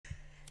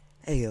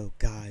Hey yo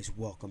guys,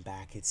 welcome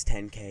back. It's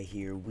 10K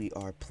here. We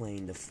are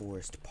playing The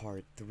Forest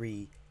Part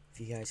 3.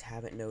 If you guys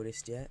haven't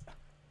noticed yet,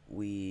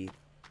 we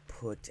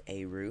put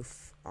a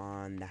roof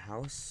on the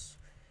house.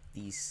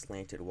 These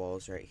slanted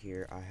walls right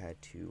here I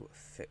had to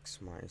fix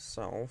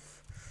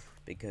myself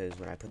because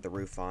when I put the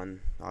roof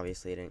on,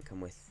 obviously it didn't come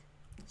with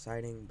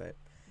siding, but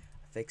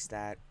I fixed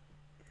that.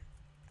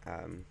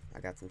 I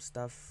got some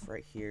stuff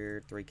right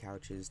here, 3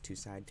 couches, 2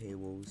 side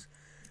tables,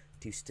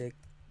 2 stick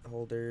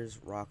holders,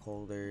 rock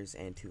holders,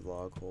 and 2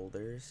 log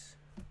holders.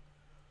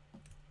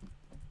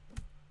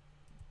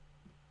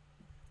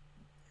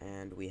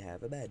 And we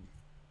have a bed.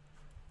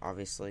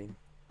 Obviously,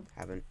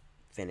 haven't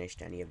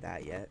finished any of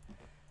that yet.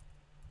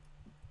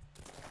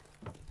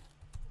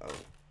 Oh,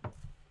 I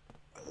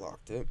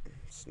locked it.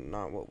 It's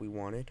not what we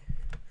wanted.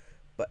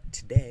 But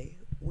today,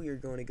 we are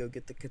going to go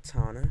get the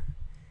katana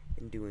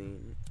and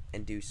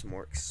do some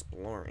more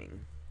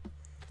exploring.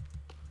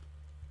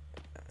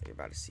 You're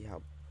about to see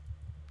how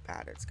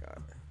bad it's got.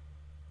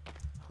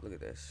 Look at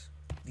this.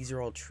 These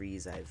are all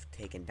trees I've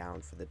taken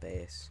down for the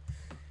base,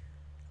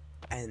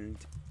 and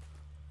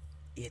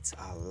it's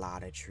a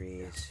lot of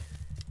trees.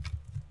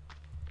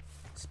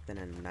 It's been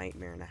a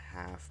nightmare and a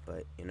half,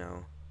 but you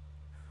know,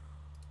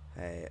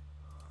 hey,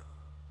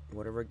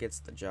 whatever gets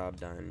the job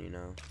done, you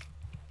know.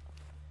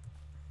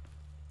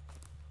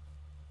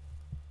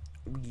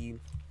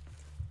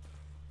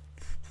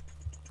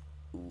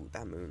 Ooh,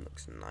 that moon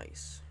looks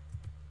nice,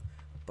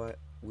 but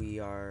we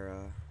are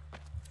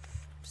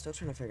still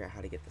trying to figure out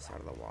how to get this out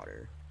of the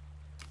water.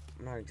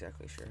 I'm not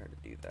exactly sure how to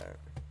do that.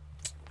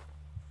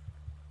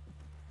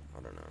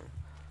 I don't know.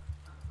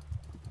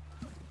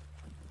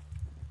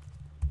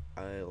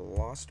 I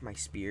lost my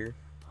spear,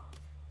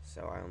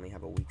 so I only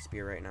have a weak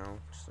spear right now,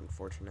 which is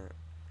unfortunate.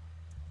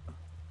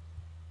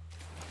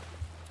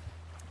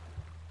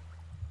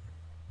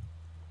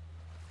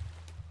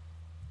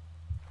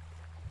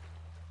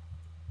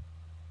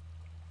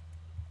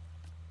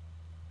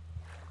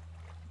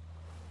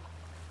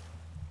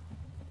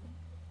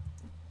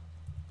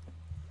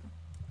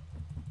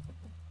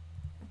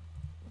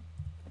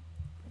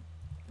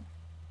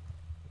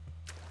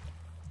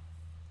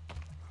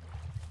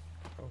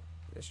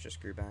 This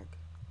just grew back.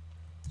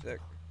 Sick.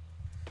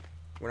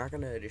 We're not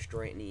gonna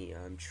destroy any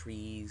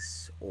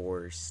trees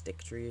or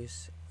stick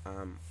trees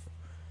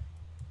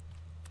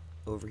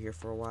over here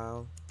for a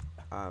while,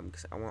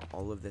 because I want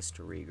all of this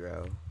to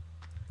regrow,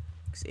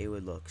 because it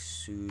would look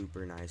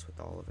super nice with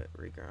all of it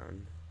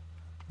regrown.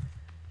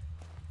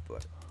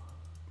 But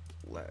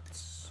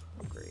let's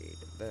upgrade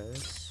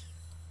this.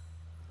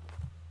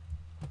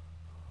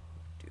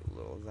 Do a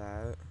little of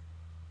that.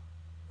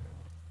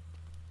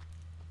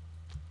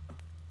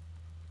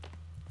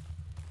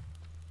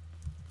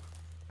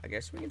 I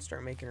guess we can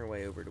start making our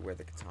way over to where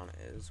the katana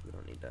is. We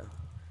don't need to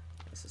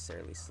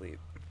necessarily sleep.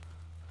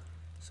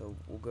 So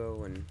we'll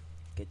go and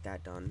get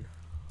that done.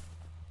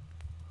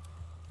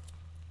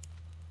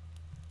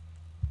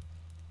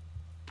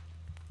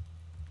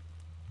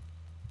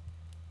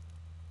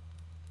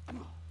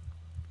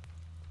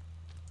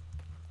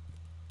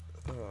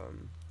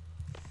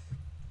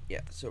 Yeah,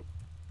 so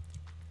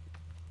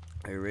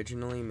I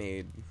originally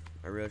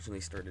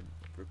started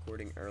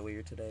recording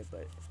earlier today,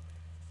 but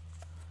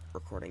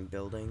recording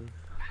building.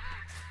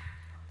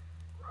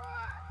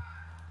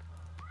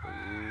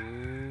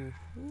 Ooh,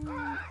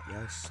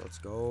 yes, let's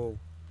go.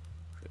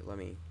 Wait, let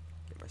me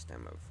get my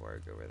stamina before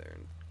I go over there.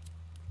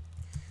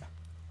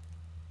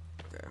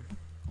 Okay.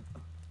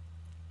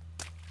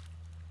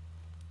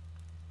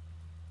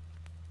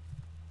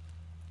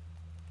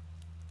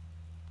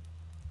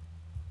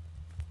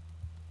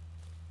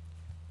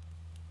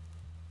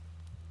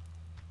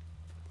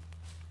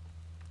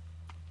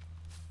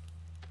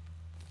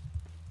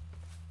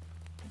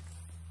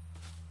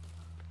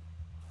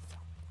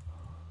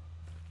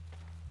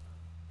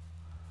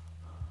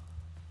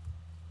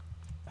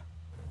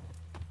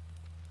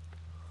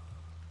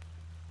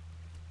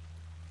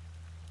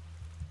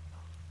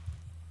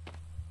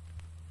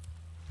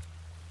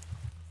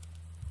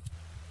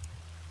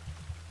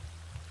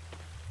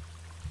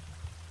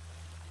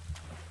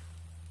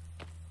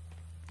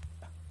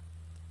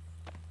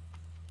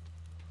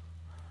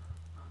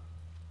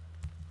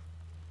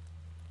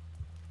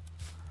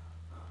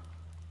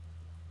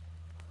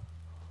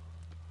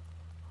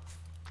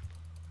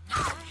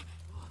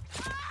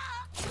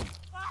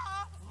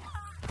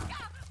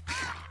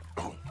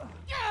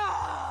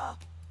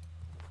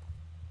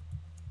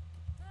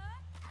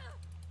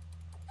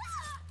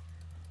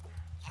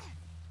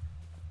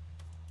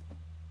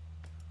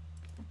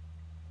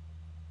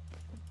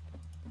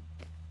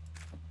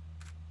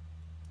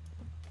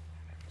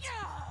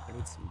 I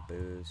need some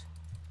booze.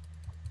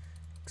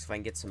 Because if I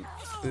can get some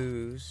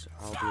booze,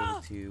 I'll be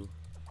able to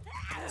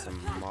get some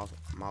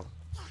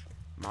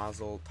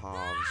mazel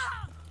tovs.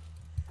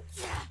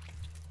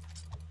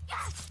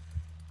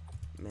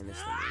 Man,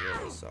 this thing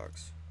really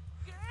sucks.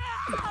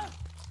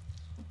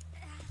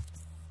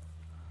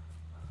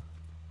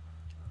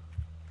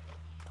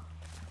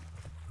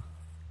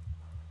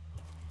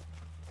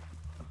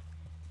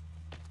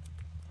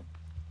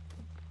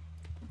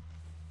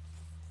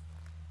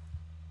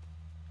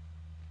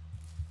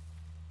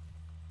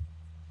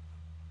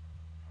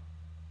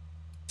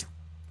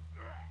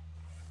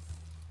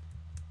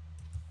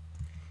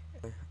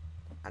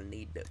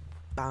 need the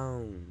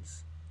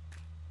bones.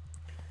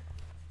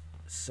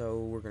 So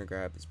we're gonna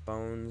grab his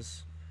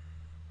bones.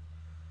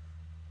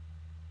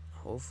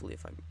 Hopefully,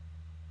 if I dang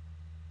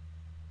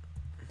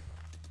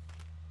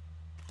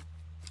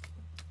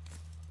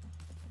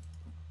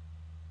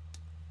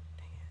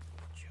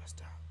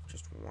it,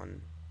 just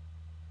one.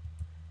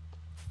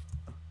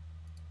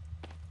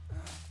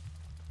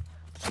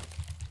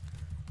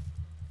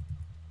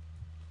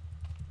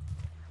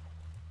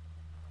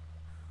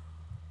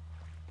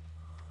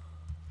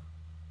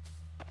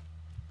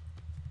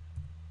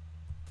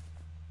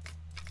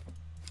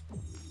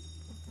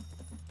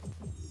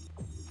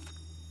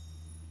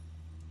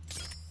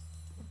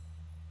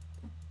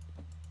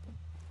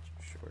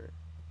 Short.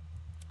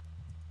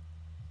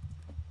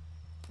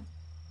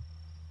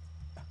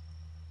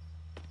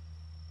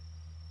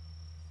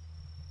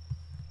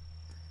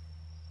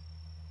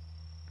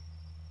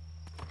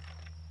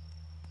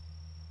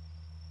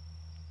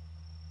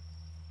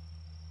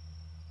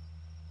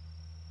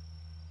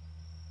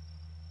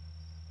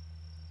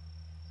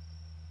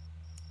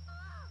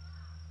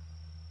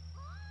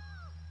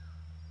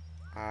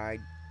 I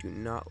do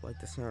not like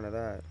the sound of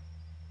that.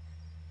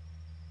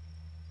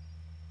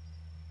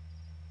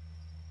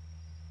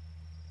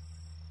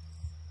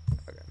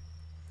 Okay.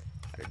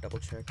 I had to double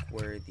check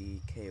where the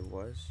cave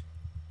was.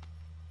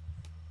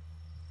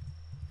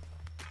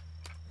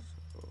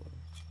 So,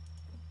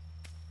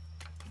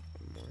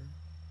 one more.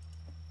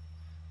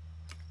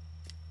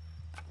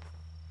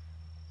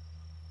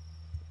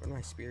 Where'd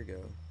my spear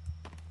go?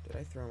 Did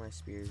I throw my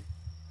spear?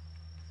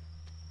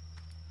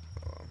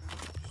 Oh well.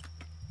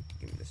 Just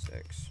give me the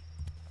sticks.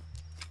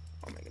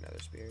 I'll make another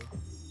spear.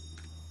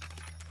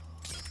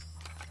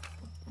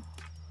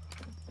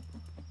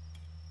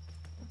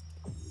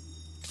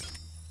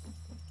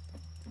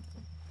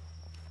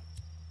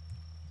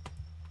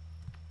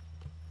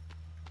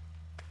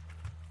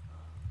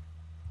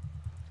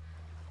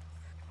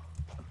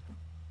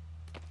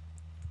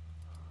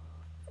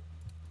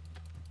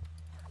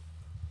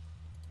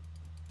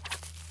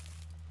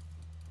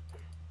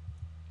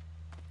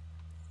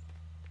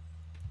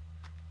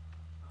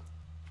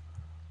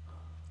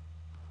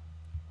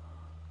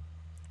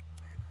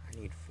 I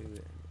need food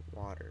and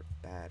water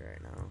bad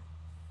right now.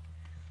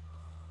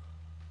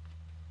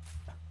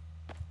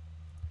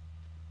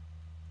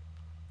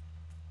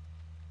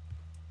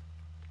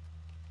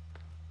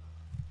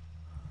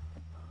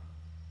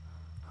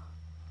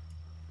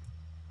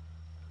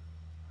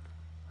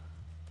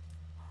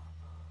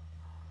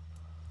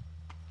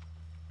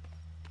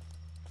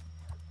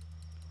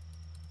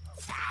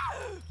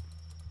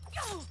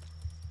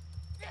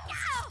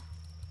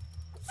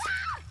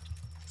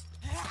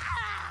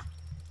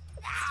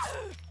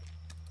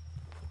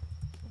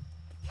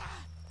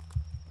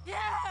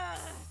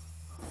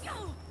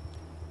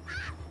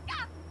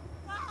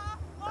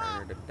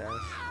 Burn her to death.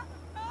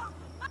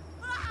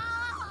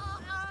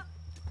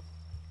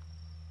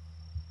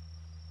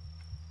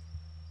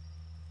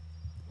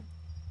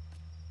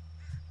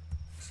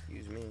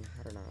 Excuse me,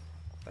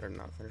 I did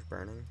not finish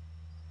burning.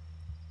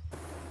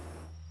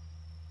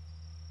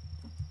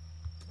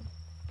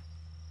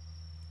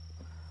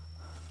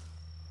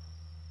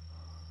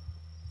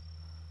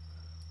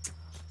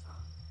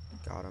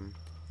 Got him.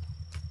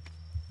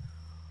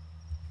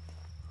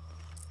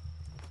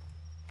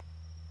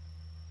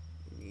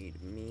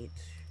 Need meat.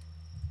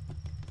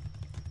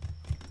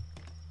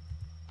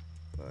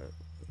 But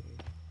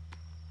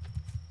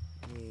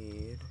we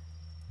need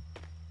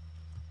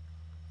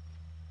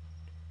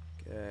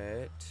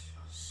get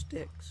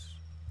sticks.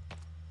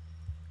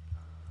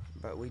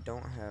 But we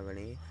don't have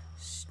any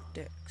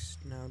sticks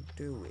now,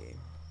 do we?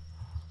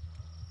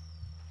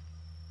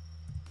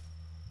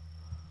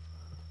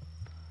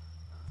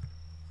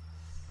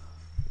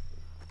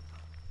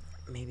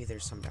 Maybe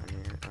there's some down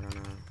here, I don't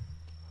know.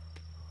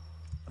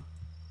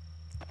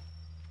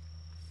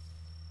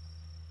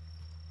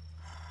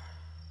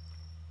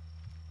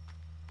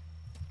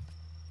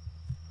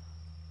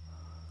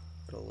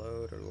 It'll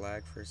load or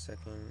lag for a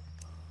second.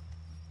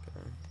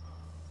 Okay.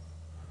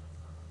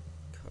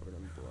 Covered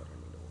in blood, I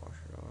need to wash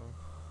it off.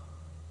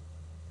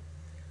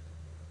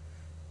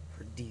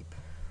 We're deep.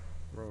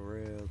 We're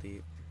real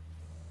deep.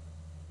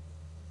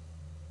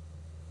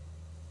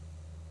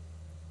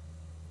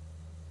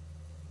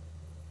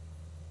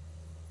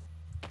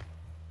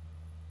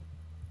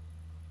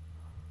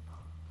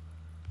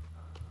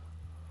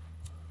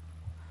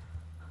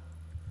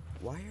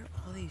 Why are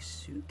all these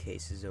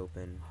suitcases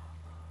open?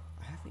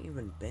 I haven't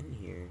even been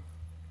here.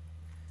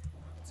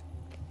 It's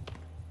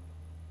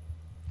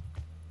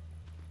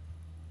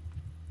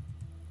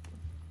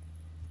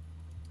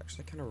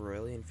actually kind of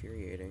really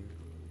infuriating.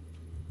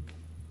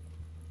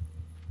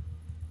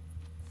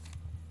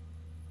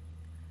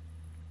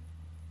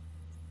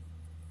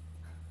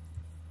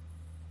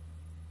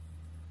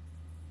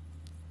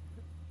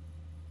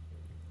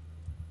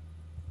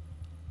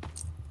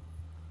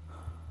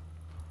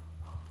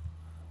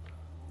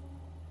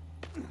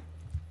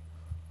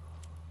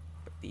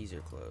 These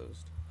are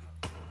closed.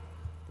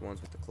 The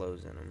ones with the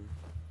clothes in them.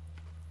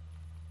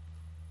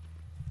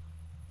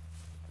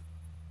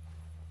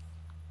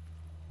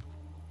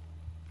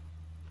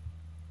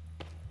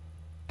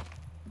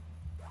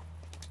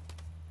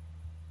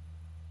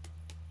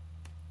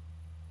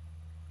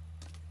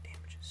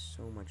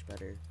 so much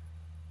better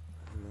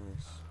than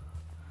this.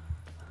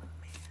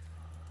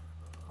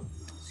 Man.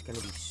 It's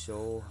gonna be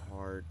so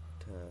hard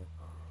to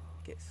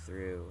get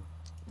through.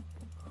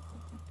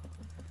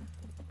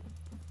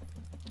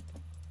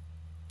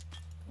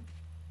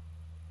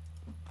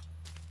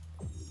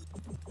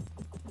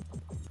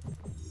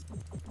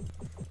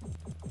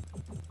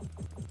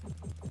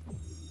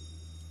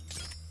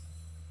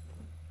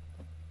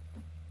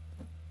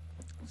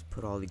 Let's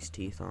put all these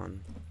teeth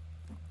on.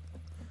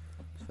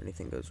 So if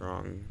anything goes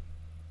wrong.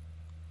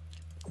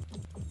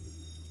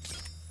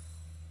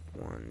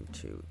 1,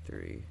 2,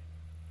 3.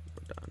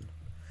 We're done.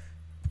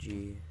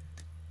 G.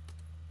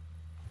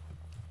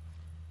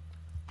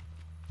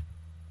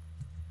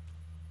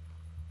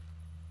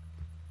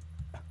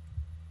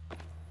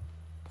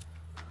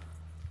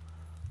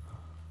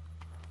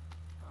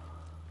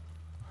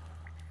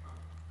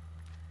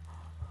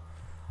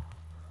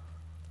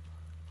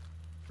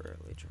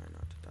 Really try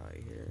not to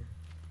die here.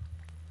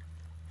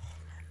 Oh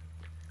man,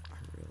 I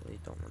really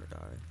don't want to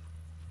die.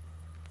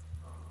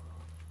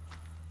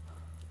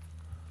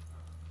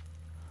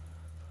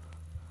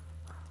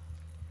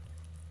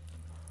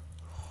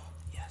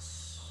 Yes.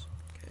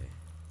 Okay.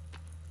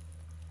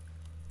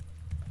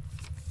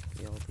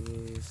 Give me all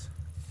these.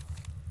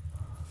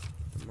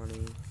 The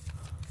money.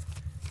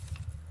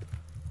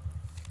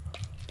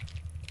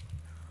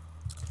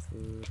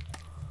 Food.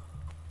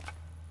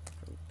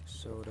 Coke,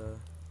 soda.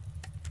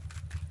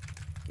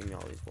 Give me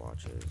all these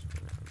watches.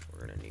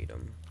 We're gonna need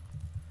them.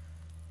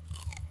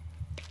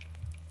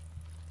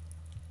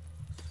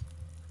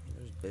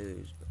 There's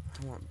booze, but I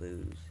don't want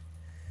booze.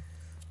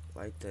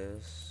 Like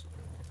this.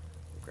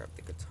 We'll grab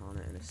the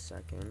katana in a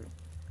second.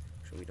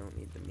 So we don't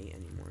need the meat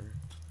anymore.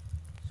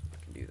 So we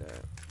can do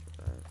that. With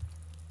that.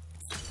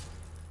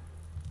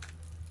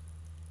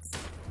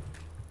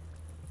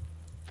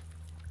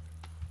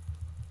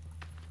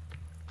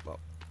 Well.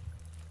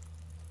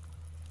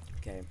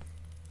 Okay.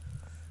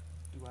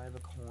 Do I have a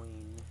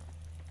coin?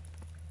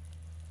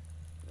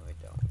 No, I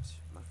don't.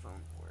 My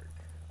phone will work.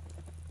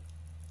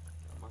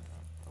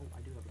 Oh,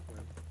 I do have a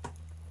coin.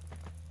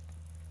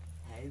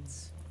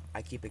 Heads.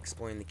 I keep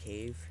exploring the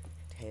cave.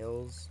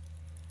 Tails.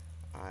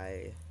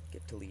 I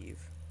get to leave.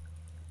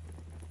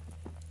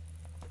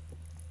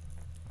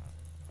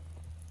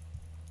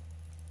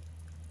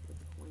 Where'd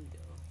the coin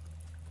go?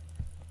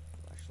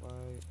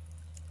 Flashlight.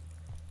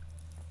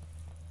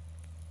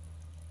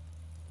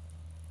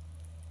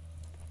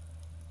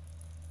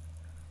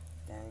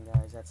 Dang,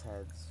 guys, that's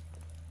heads.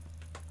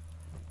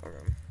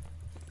 Okay.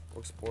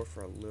 We'll explore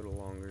for a little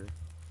longer.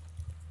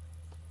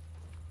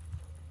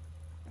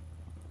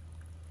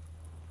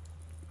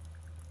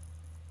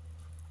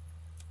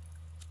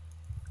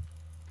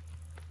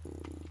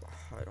 Ooh,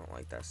 I don't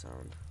like that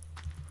sound.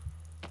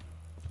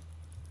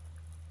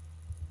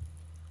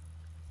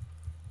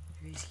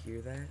 You guys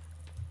hear that?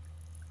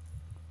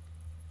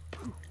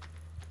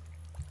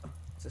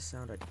 It's a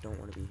sound I don't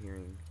want to be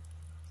hearing.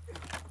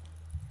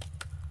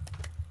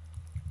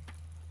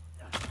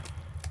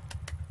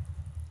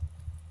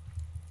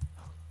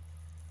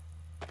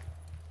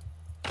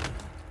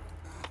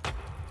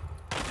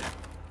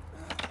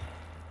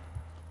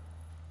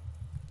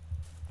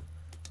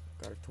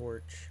 Got a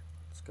torch.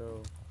 Let's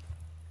go.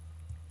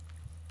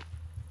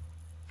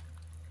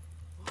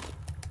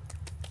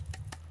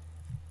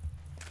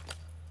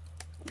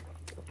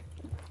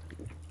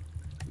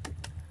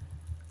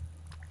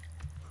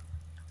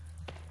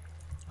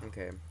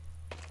 Okay.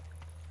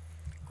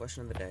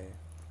 Question of the day.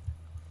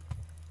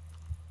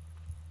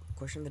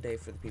 Question of the day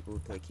for the people who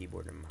play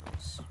keyboard and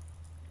mouse.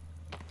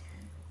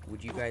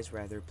 Would you guys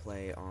rather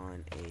play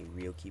on a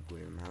real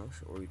keyboard and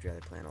mouse, or would you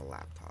rather play on a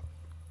laptop?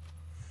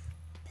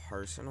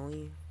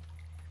 Personally,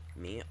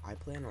 me, I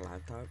play on a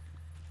laptop.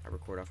 I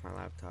record off my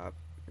laptop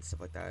and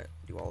stuff like that.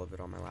 Do all of it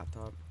on my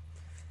laptop.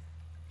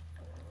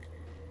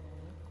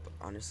 But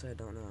honestly, I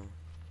don't know.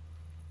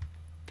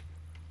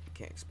 You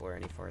can't explore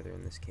any farther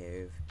in this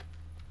cave.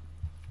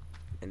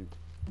 And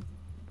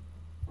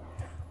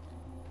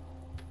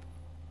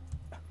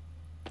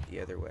the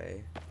other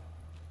way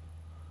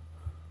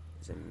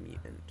is a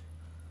mutant.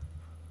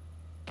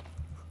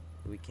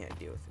 We can't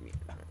deal with the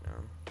mutant right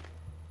now.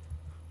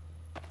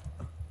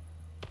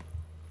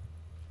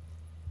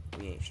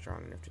 We ain't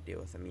strong enough to deal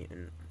with a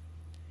mutant.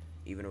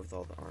 Even with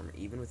all the armor,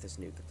 even with this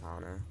new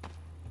katana.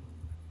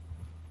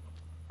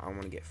 I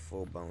want to get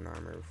full bone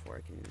armor before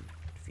I can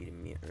defeat a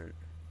mutant.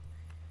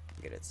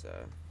 Get its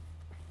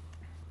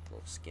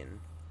little skin.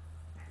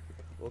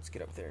 Well, let's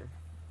get up there.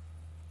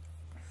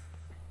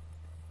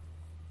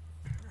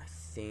 I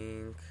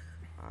think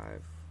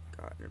I've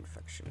got an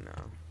infection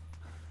now.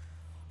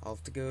 I'll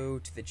have to go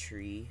to the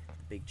tree,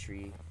 the big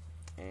tree,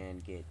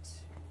 and get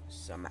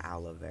some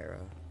aloe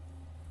vera.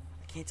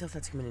 I can't tell if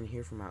that's coming in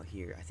here from out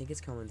here. I think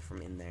it's coming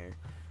from in there,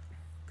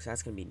 because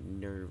that's going to be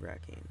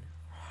nerve-wracking.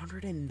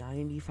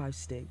 195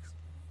 sticks.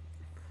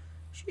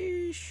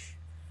 Sheesh.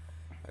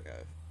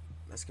 Okay,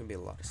 that's going to be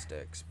a lot of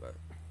sticks, but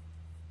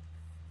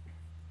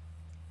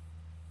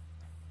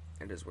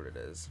it is what it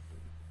is.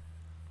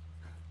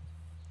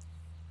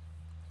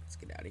 Let's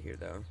get out of here,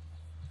 though.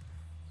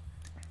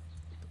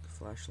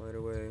 flashlight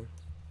away.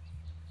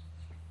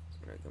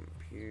 I'm gonna come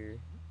up here.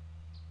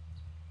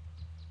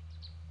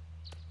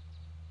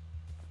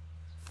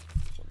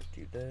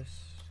 Do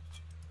this.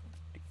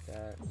 Do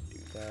that. Do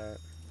that.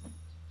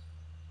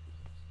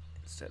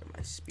 Instead of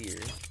my spear.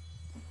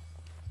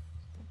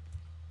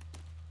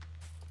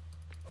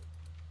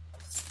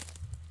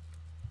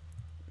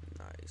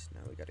 Nice.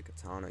 Now we got a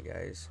katana,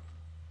 guys.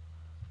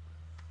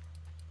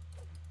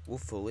 We'll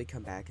fully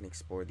come back and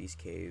explore these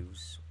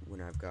caves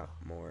when I've got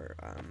more,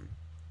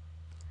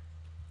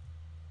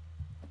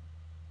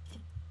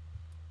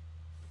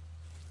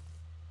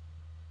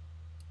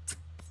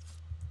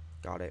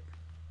 got it.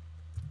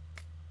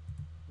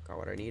 Got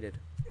what I needed.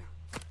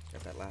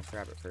 Got that last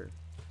rabbit fur.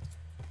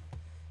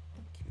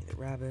 Give me the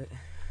rabbit.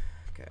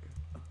 Okay.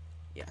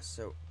 Yeah,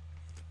 so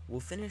we'll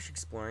finish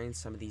exploring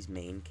some of these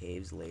main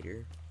caves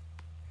later.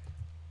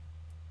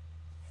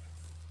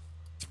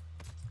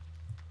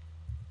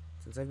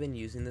 Since I've been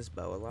using this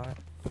bow a lot,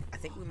 I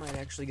think we might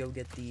actually go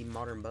get the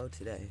modern bow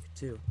today,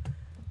 too.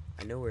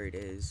 I know where it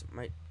is. It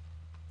might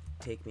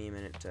take me a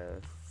minute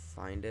to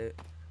find it,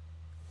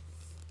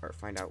 or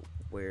find out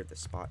where the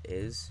spot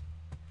is.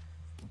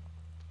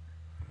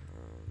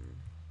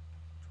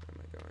 Where am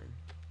I going?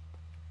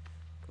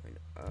 Going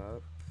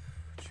up,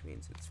 which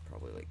means it's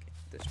probably like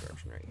this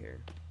direction right here.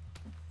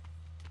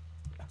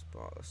 Let's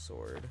bought a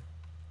sword.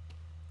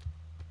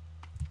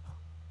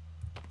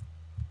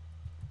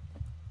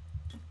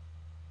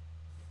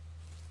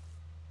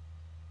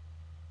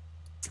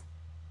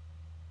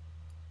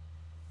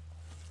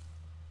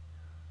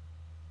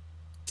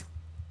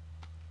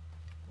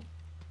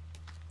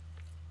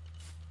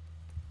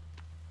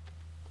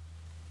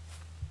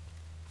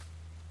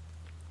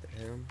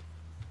 Him.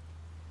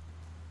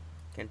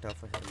 Can't tell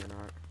if I hit him or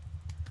not.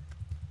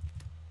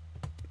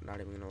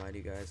 Not even gonna lie to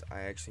you guys.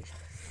 I actually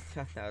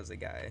thought that was a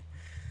guy.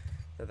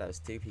 Thought that was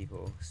two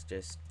people. It's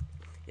just,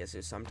 yeah.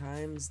 So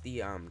sometimes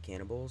the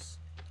cannibals,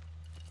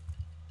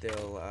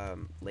 they'll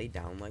lay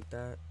down like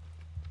that.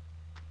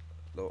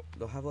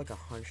 They'll have like a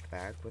hunched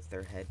back with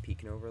their head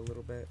peeking over a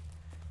little bit,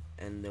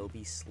 and they'll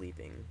be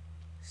sleeping,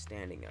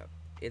 standing up.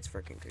 It's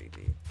freaking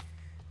creepy.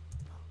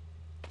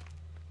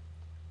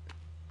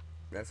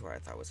 That's what I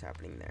thought was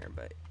happening there,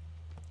 but,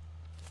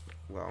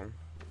 well,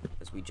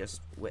 as we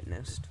just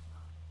witnessed,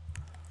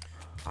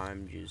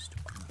 I'm just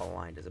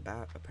blind as a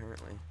bat,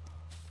 apparently.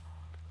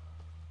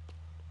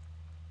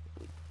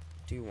 We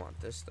do want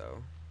this,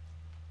 though.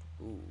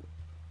 Ooh.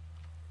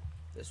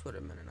 This would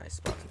have been a nice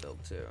spot to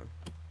build, too.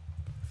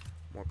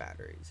 More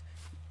batteries.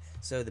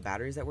 So, the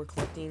batteries that we're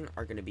collecting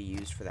are going to be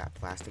used for that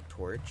plastic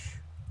torch,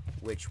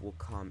 which will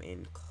come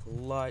in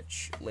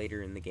clutch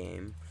later in the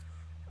game.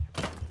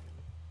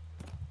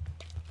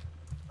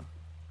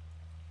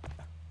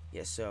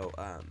 Yeah, so,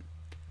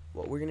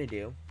 what we're gonna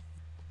do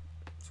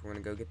is we're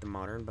gonna go get the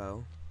modern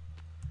bow,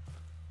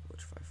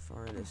 which if I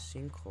find a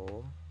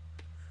sinkhole,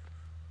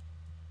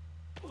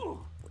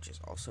 which is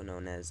also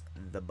known as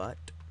the butt,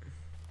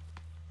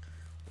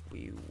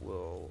 we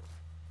will,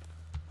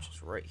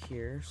 just right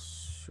here,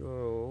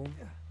 so,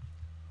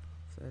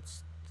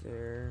 that's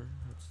there,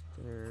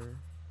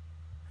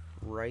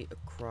 right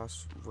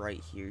across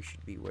right here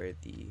should be where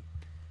the,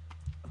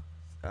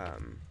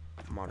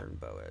 modern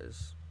bow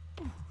is.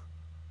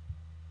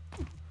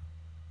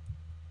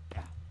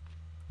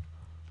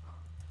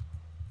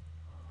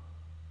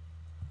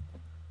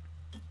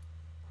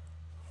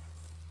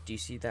 Do you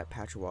see that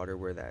patch of water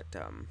where that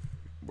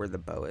where the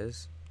bow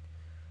is?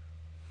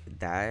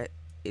 That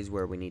is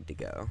where we need to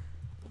go.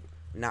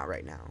 Not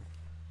right now.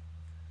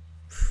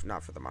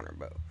 Not for the modern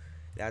bow.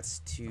 That's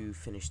to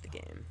finish the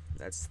game.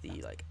 That's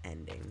the like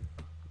ending.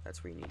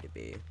 That's where you need to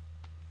be.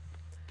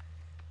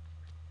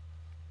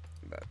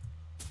 But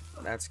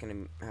that's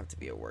gonna have to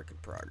be a work in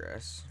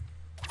progress.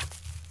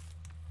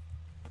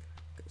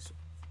 'Cause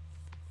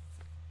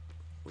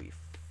we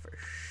for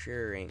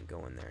sure ain't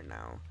going there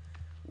now.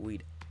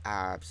 We'd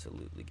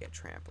absolutely get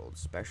trampled,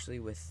 especially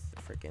with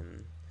the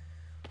freaking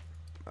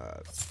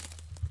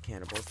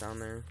cannibals down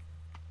there.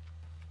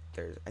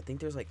 I think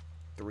there's like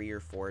 3 or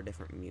 4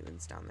 different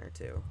mutants down there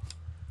too.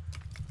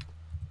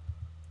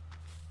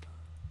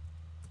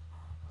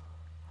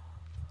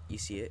 You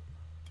see it?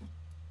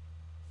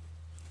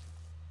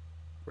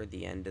 Where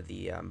the end of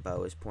the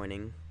bow is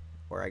pointing,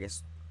 or I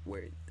guess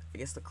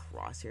the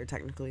crosshair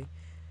technically.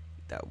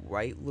 That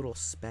white little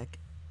speck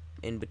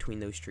in between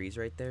those trees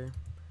right there.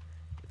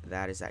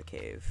 That is that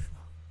cave.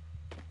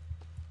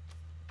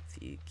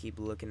 If you keep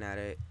looking at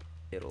it,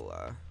 it'll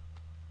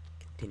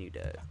continue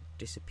to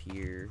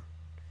disappear.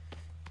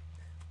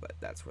 But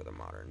that's where the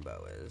modern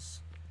bow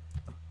is.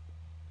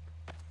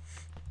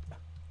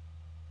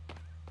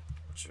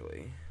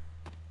 Actually,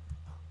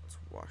 let's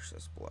wash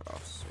this blood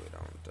off so we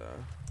don't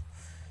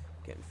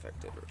get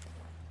infected.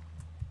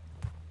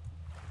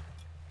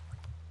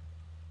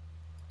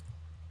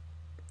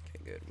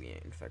 Okay, good. We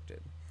ain't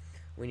infected.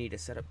 We need to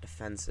set up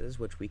defenses,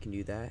 which we can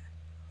do that.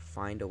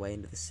 Find a way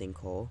into the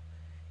sinkhole.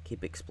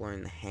 Keep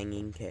exploring the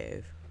hanging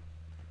cave.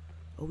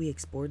 Oh, we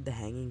explored the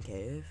hanging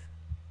cave?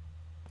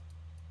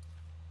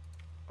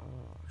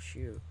 Oh,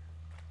 shoot.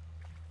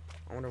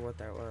 I wonder what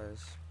that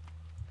was.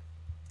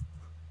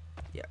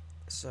 Yeah,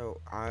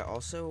 so I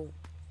also...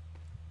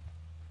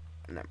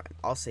 Never mind.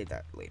 I'll save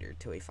that later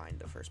till we find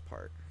the first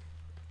part.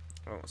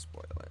 I don't want to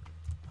spoil it.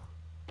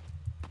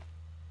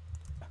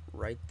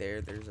 Right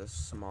there, there's a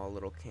small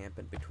little camp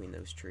in between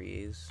those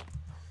trees.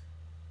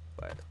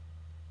 But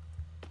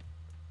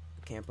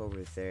the camp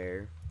over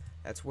there,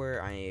 that's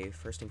where I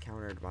first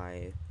encountered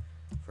my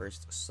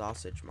first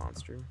sausage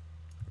monster,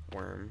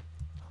 worm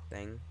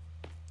thing,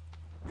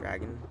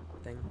 dragon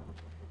thing.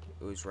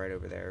 It was right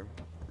over there,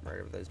 right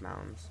over those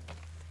mountains.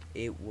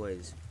 It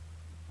was,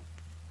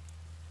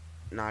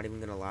 not even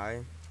gonna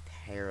lie,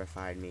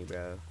 terrified me,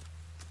 bro.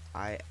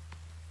 I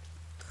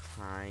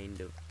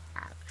kind of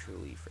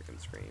actually freaking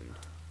screamed.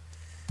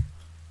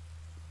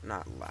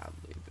 Not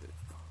loudly, but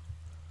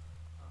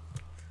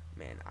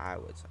man, I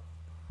was,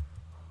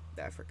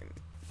 that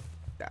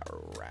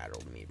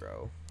rattled me,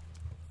 bro.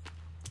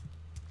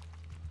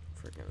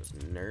 Freaking was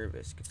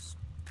nervous, because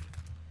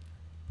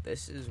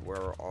this is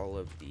where all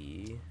of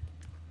the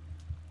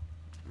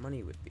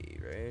money would be,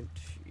 right?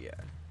 Yeah.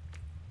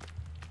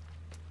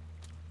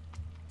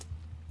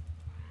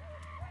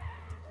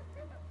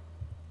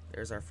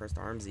 There's our first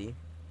armsy.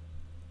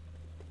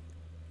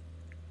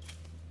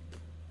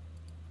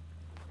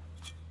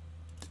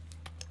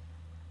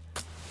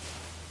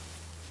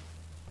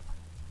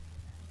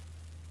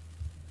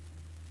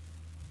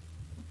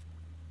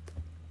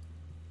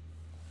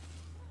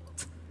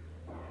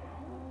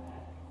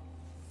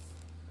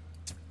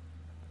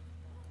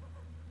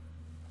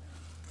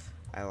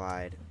 I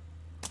lied.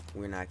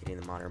 We're not getting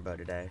the modern bow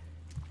today.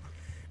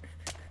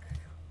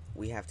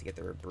 We have to get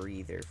the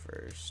Rebreather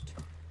first.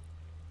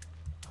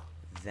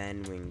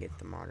 Then we can get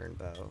the modern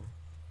bow.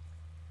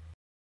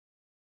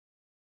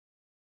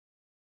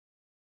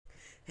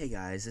 Hey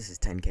guys, this is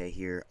 10K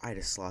here. I had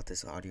to slot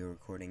this audio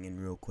recording in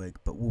real quick,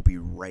 but we'll be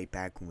right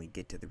back when we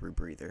get to the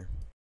Rebreather.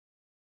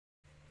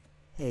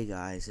 Hey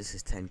guys, this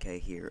is 10K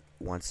here.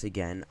 Once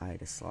again, I had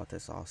to slot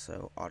this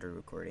also audio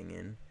recording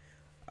in.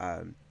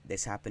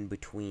 This happened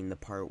between the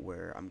part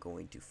where I'm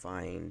going to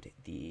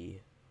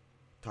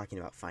talking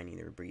about finding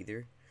the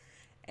Rebreather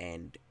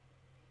and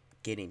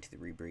getting to the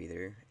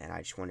Rebreather, and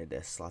I just wanted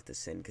to slot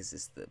this in because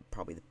it's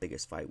probably the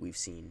biggest fight we've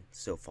seen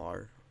so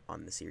far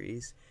on the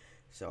series.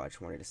 So I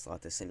just wanted to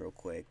slot this in real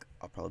quick.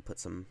 I'll probably put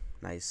some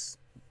nice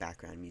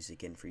background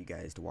music in for you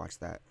guys to watch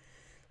that,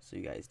 so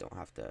you guys don't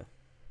have to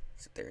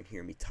sit there and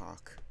hear me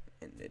talk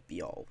and it'd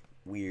be all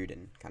weird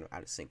and kind of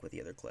out of sync with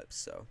the other clips.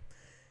 So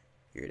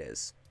here it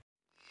is.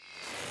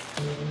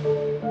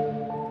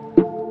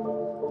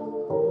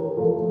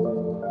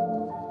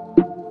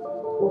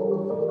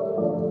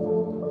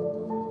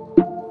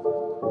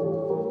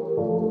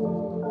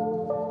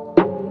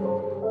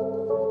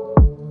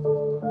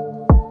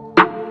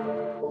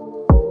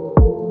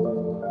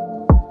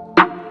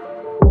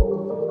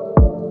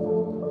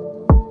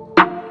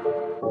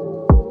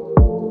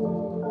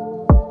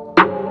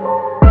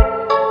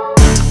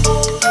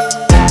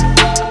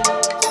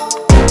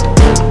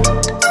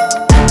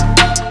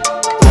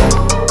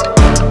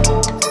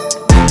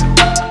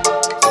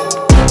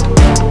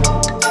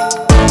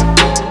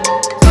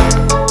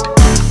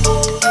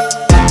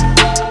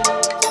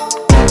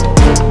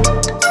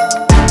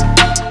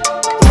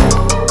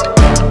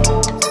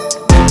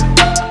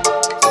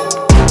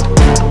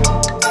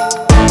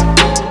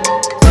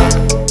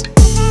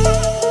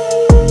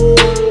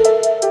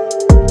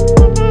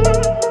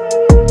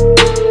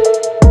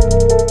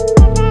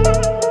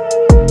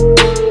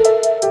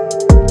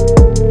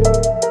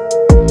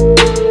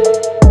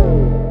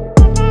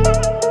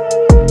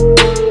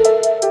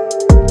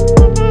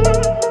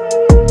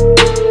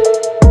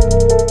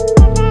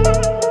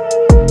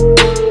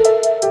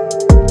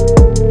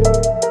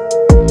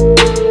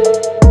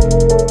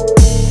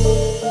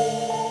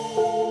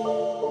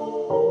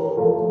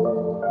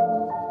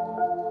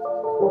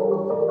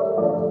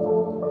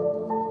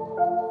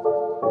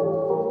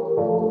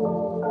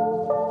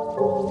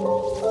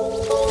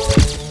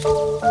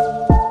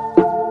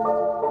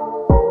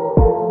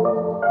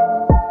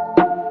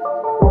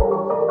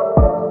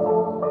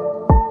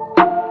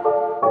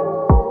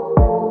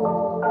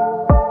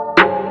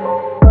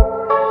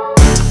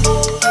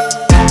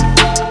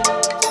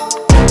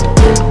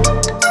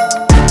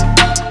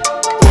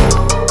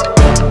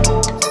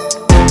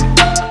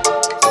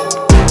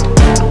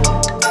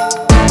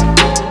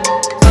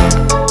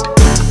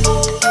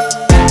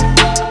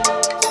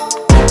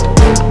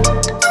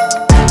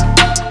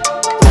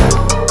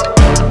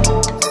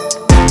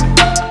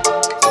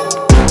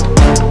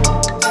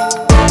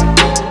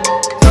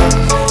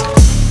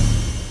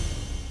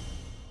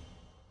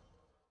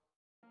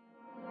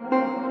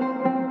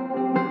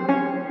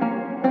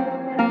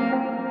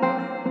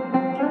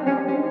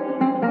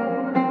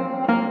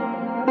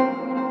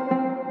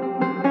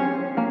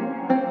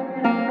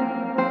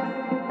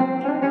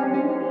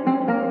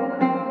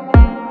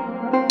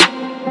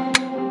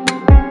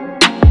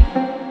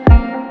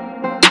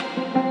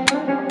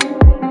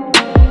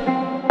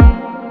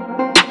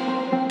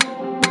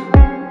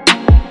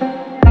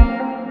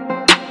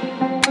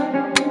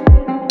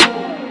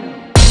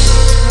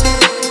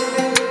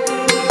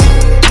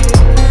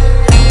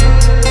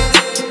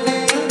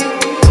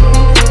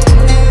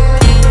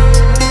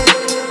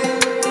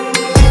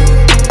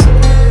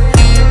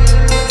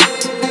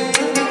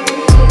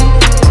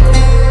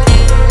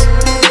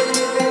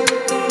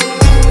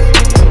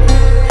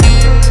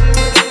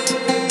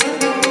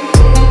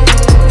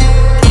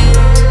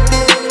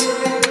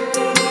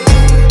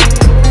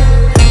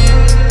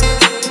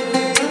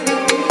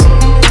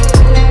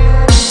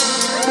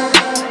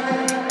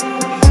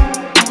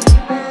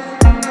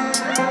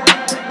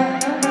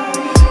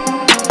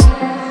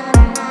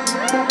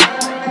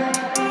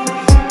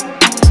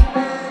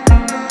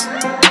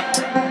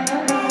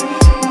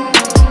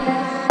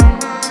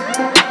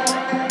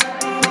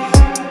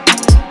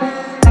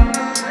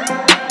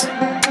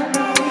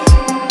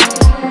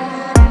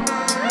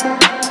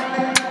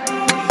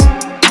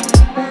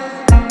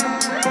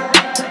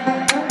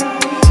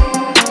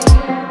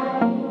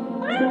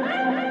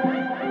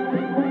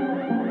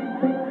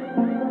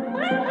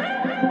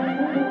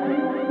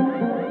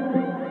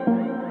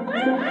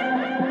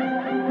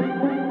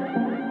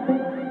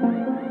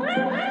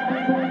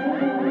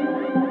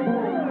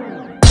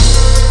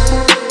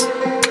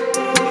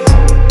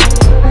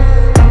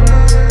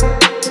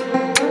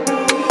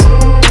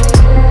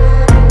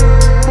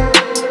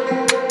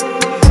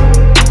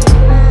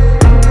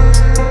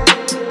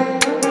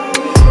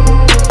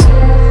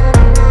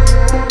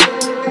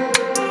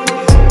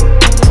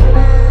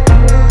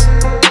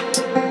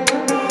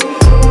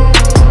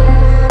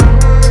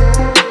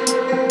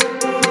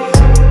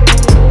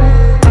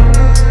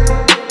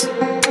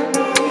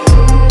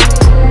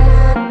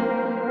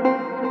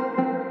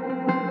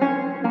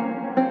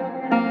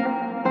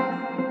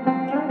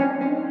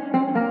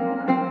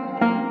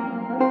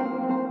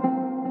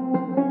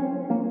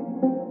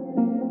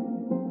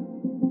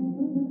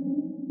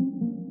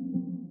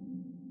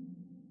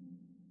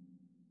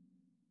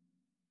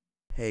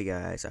 Hey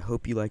guys, I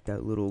hope you liked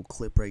that little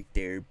clip right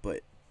there,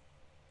 but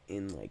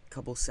in like a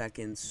couple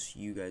seconds,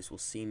 you guys will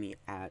see me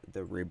at the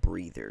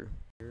Rebreather.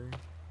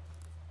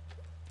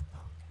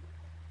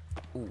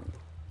 Ooh,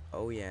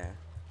 oh yeah.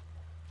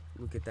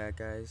 Look at that,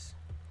 guys.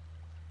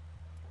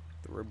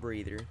 The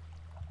Rebreather.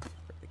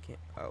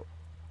 Oh.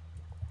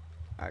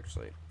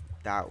 Actually,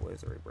 that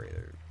was a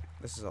Rebreather.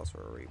 This is also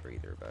a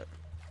Rebreather, but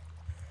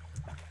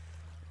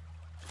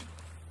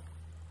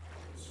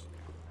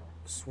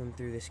swim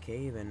through this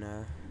cave and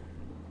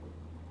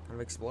kind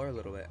of explore a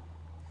little bit.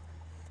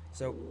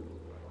 So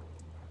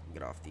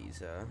get off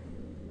these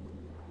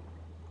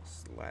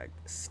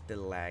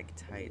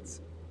stalactites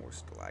or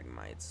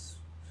stalagmites.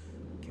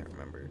 Can't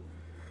remember.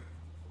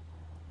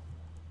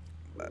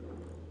 But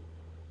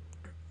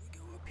we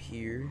go up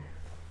here.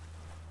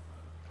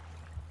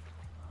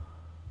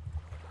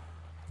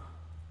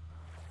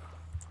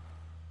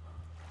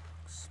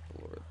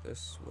 Explore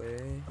this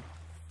way.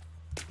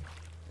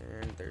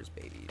 And there's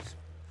babies.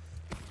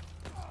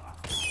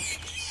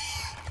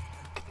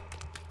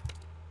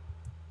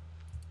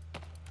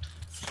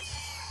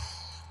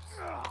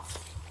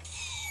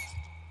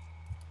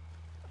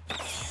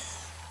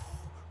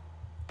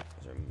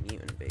 Those are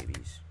mutant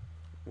babies.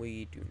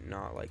 We do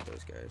not like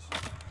those guys.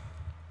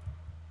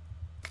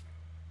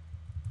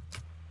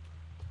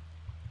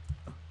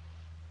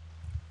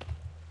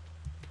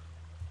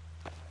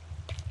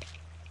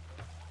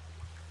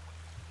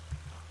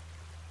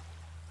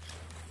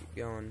 Keep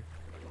going.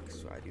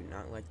 So I do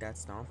not like that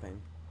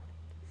stomping.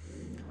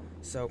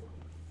 So,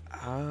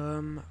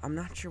 I'm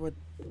not sure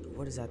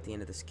what is at the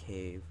end of this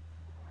cave.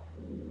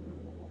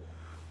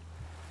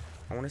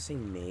 I want to say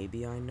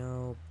maybe I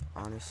know.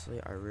 Honestly,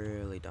 I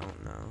really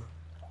don't know.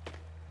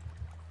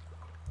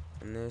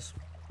 And this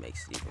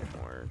makes it even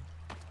more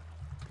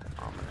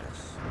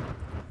ominous.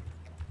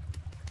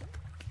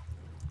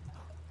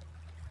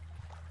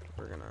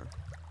 We're gonna...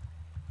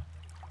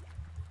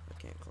 I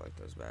can't collect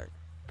those back.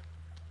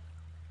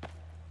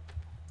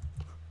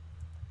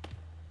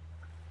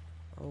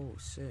 Oh,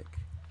 sick.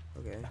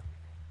 Okay.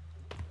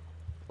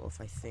 Well,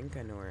 if I think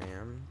I know where I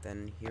am,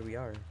 then here we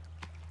are.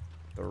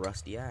 The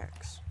rusty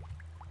axe.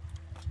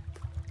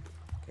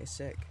 Okay,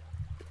 sick.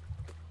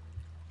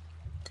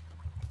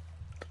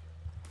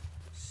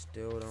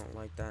 Still don't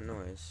like that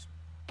noise.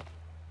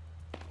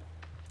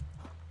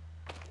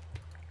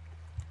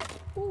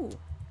 Ooh,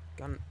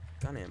 gun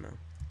ammo.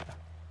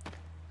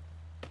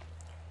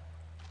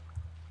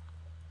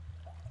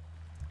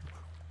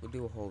 We'll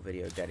do a whole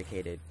video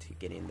dedicated to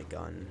getting the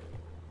gun.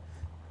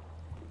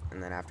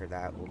 And then after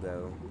that, we'll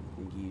go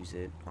and use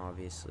it,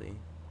 obviously.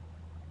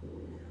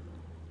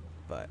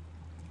 But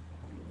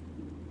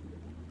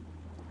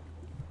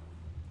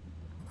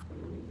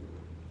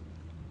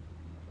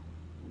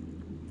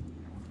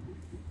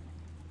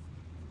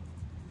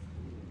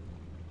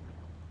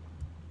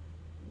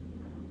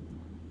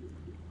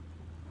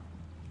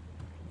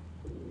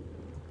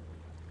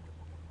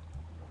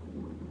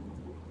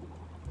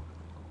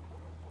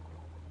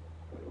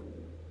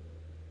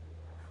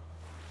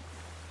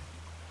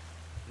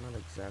I'm not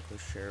exactly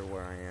sure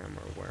where I am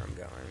or where I'm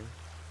going,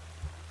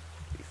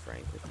 to be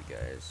frank with you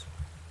guys.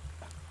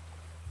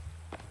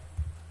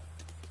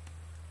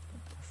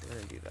 If we're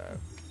gonna do that,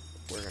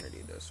 we're gonna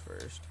do this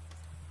first.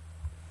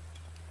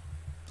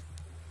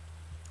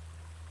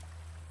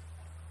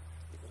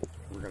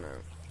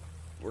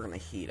 We're gonna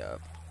heat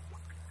up.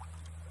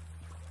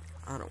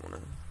 I don't wanna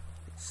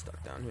get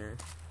stuck down here.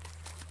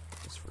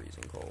 It's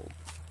freezing cold.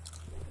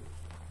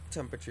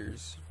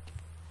 Temperatures.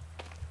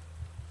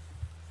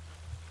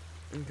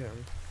 Okay.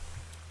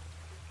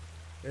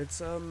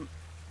 It's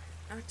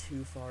not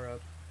too far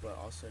up, but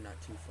also not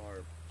too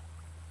far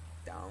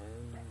down,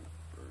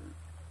 or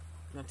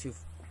not too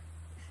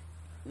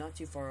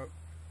far up,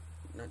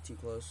 not too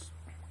close.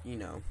 You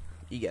know,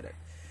 you get it.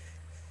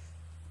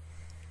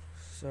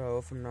 So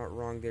if I'm not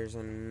wrong, there's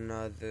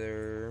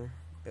another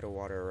bit of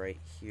water right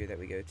here that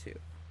we go to.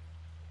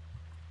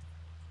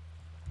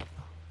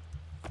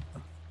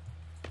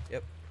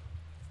 Yep.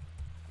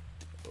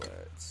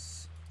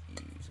 Let's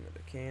use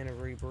another can of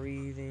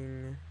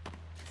rebreathing.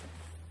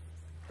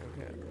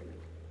 Okay.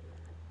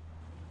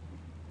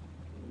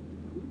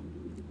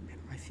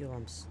 I feel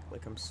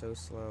I'm so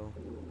slow.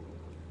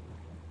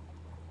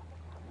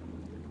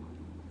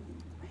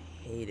 I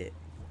hate it.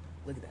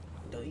 Look at that.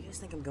 Don't you guys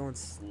think I'm going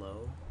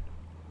slow?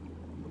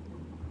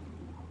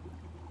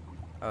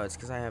 Oh, it's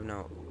because I have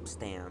no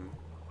stam.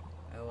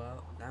 Oh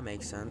well, that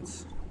makes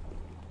sense.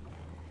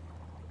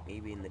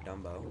 Maybe in the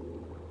Dumbo.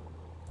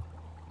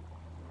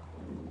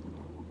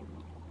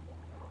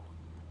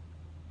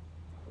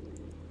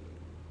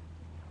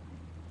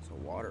 It's a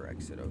water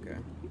exit, okay.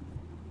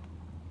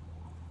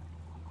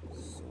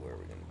 So where are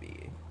we gonna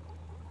be?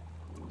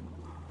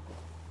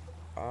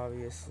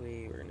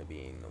 Obviously, we're gonna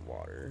be in the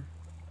water.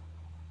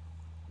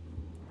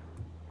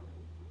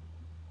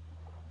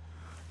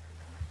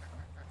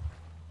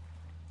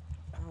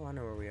 Oh, I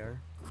know where we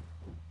are.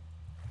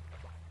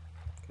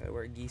 Okay,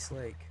 we're at Geese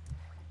Lake.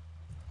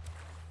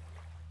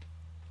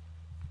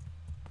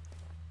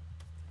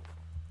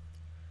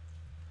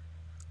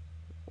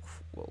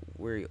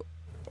 we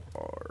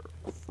are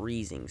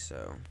freezing,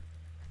 so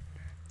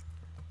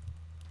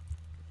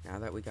now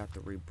that we got the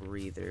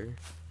rebreather,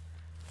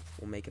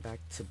 we'll make it back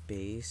to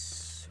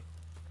base.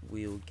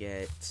 We'll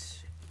get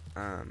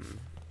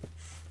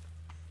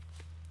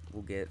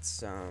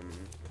some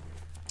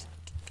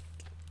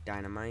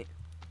dynamite,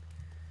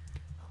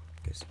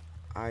 because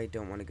I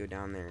don't want to go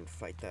down there and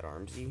fight that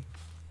Armsy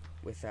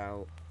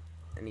without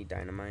any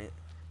dynamite.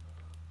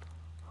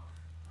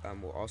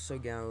 We'll also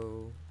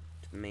go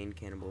to the main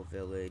cannibal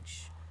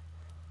village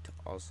to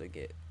also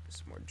get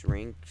some more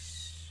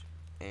drinks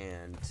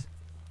and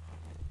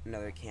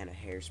another can of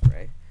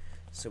hairspray,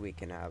 so we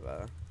can have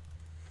a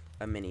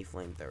mini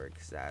flamethrower,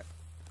 because that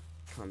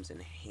comes in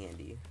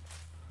handy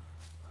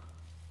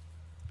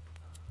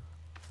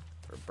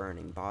for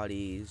burning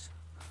bodies,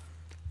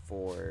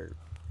 for,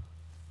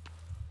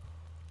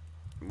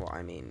 well,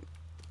 I mean,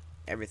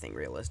 everything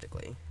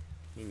realistically.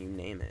 I mean, you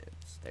name it,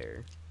 it's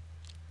there.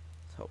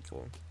 It's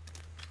helpful.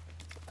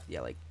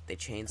 Yeah, like the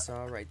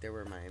chainsaw right there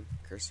where my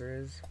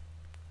cursor is,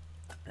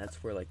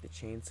 that's where like the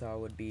chainsaw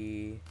would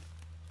be.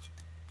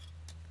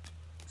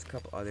 There's a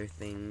couple other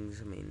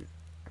things. I mean,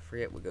 I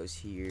forget what goes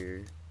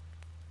here.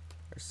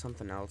 There's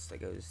something else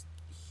that goes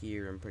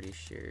here, I'm pretty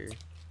sure.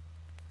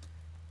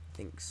 I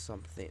think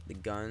something, the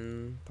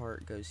gun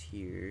part goes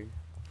here,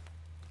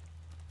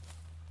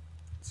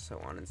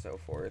 so on and so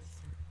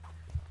forth.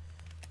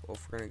 Well,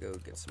 if we're gonna go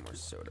get some more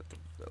soda at the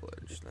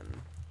village, then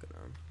I'm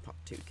gonna pop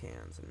 2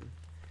 cans and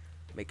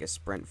make a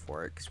sprint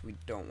for it, because we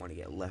don't want to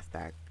get left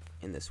back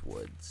in this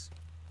woods.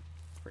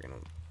 We're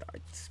gonna die,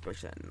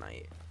 especially at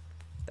night.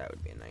 That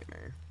would be a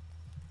nightmare.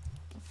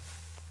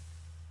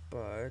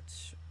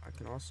 But I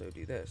can also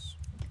do this.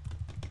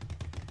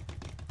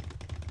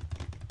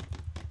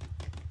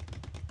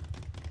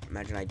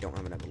 Imagine I don't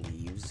have enough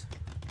leaves.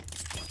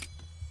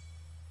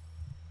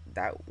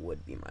 That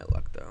would be my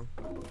luck, though.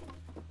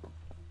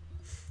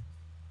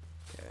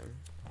 Okay.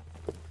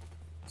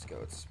 Let's go.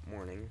 It's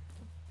morning.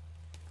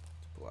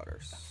 Let's pull out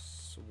our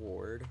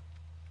sword.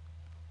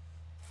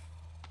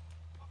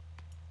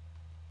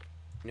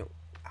 You know,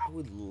 I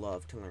would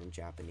love to learn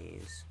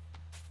Japanese.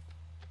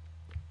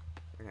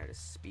 Learn how to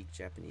speak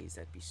Japanese.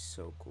 That'd be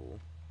so cool.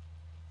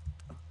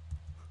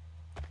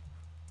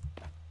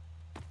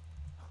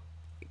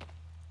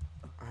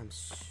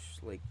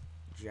 Like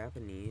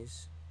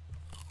Japanese,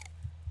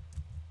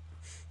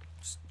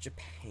 just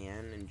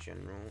Japan in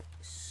general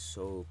is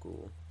so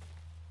cool.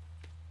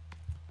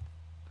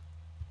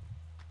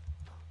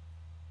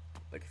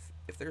 Like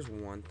if there's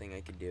one thing I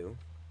could do,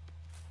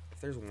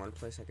 if there's one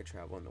place I could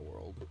travel in the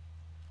world,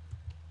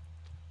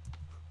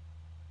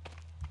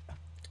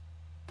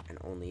 and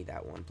only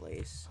that one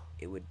place,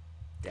 it would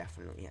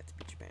definitely have to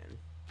be Japan.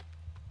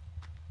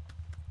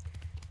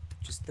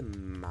 Just the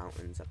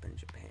mountains up in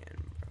Japan,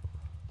 bro.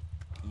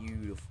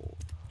 Beautiful.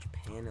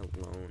 Japan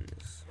alone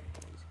is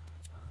amazing.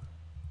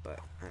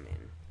 But I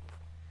mean,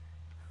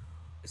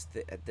 it's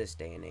at this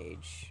day and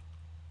age,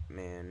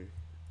 man,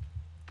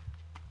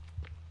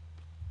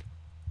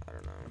 I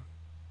don't know.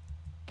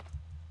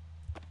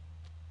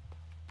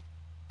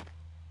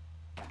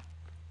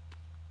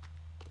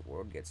 The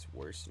world gets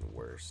worse and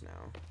worse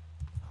now.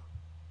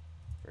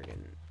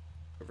 Friggin'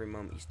 every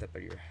moment you step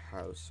out of your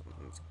house,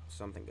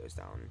 something goes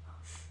down.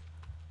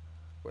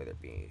 Whether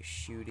it be a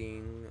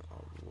shooting,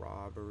 a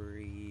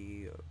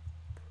robbery, a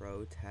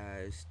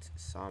protest,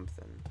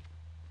 something.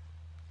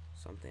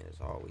 Something is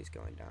always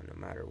going down, no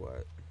matter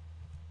what.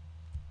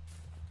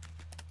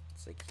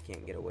 It's like you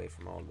can't get away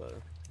from all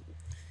the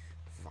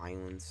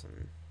violence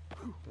and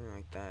everything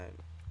like that.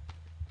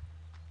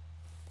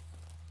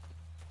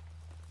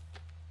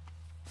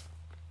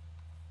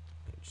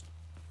 Just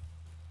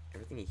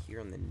everything you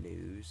hear on the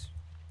news.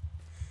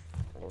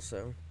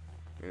 Also,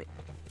 I mean,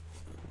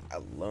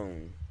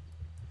 alone,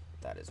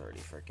 that is already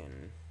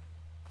freaking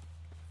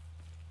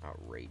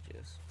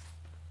outrageous.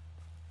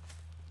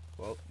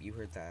 Well, you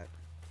heard that.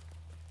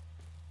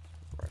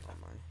 Right on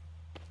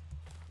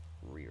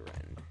my rear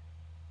end.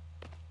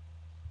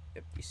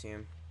 Yep, you see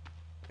him?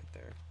 Right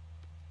there.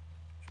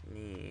 Which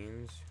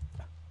means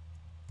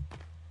if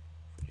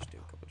we just do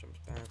a couple jumps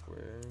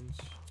backwards.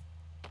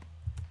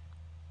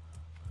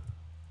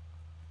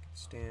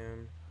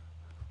 Stand.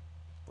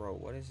 Bro,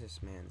 what is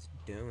this man's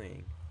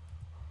doing?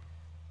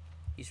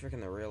 He's freaking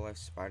the real life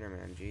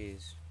Spider-Man,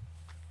 jeez.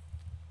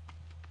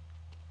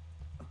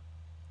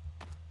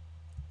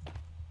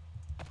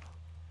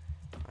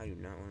 I do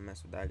not want to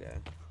mess with that guy.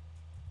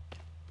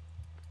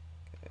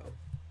 Okay.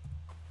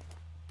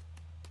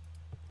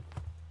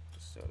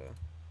 Soda.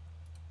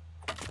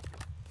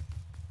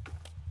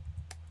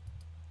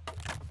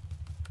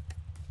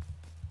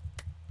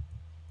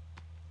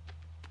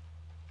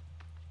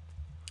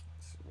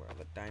 This is where all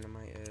the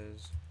dynamite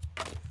is.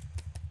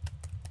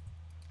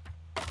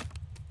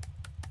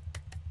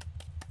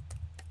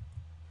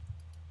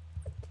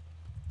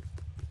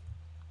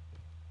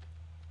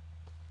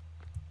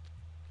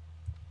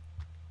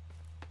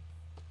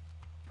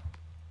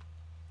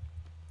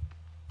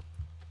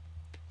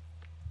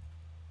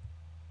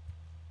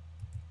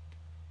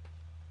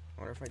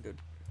 I wonder if I go.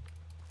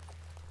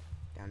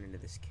 down into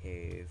this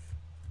cave.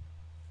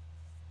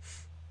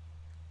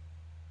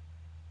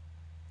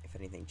 If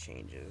anything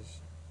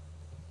changes.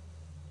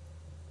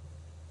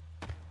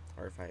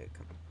 Or if I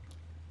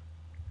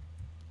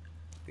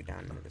go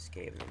down into this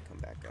cave and then come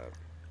back up.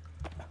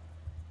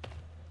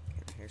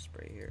 Get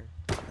hairspray here.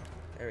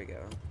 There we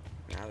go.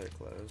 Now they're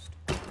closed.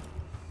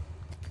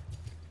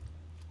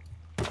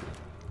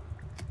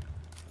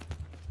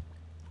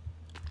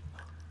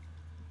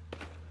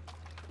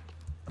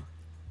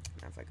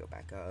 Now if I go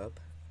back up,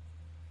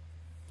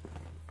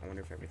 I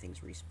wonder if everything's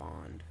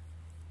respawned.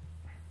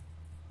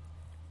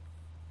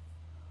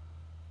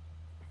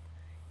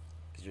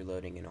 Because you're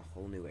loading in a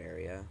whole new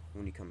area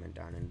when you come in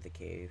down into the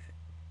cave.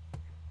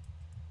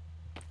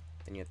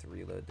 Then you have to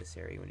reload this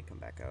area when you come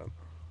back up.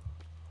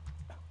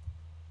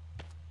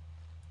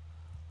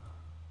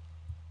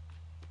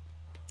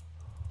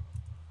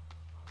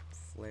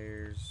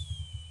 Flares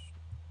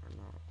are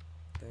not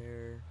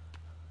there.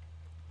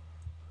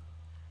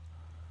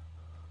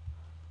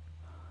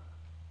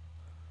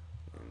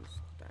 And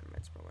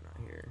dynamite's probably not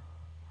here.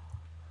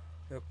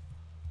 Yep,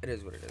 it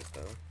is what it is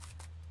though.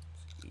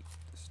 Let's eat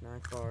the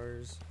snack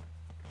bars.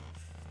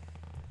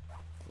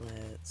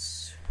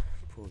 Let's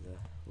pull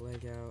the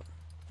leg out.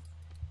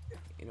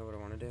 You know what I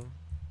want to do?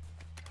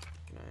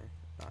 Can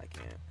I? No, I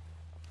can't.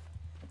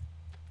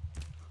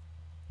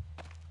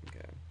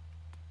 Okay.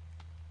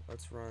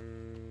 Let's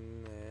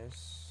run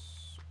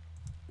this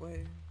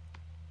way.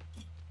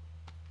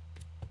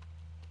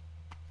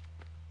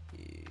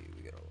 Yeah,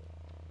 we got a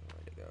long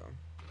way to go.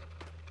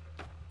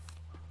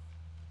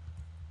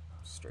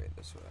 Straight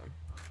this way.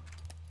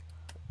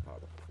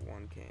 Pop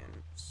one can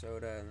of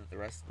soda, and the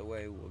rest of the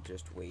way we'll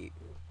just wait.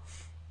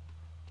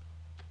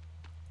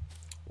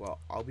 Well,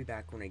 I'll be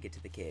back when I get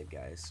to the cave,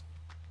 guys.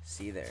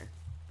 See you there.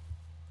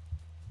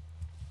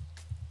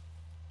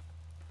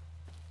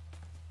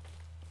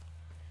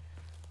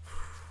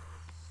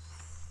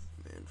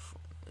 Man,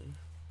 finally.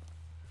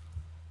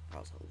 That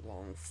was a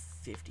long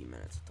 50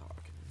 minutes of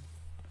talking.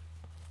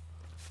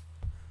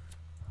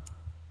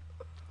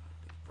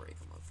 Break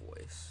on my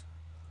voice.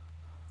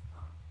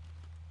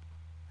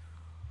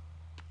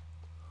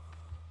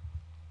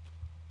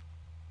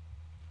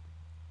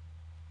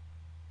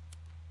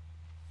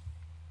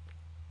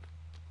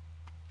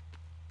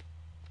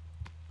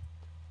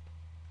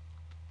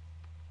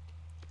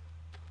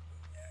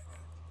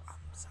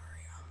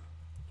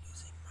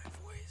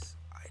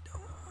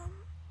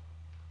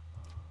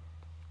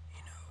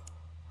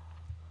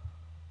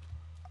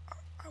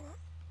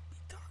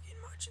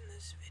 In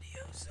this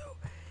video, so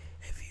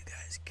if you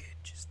guys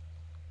could just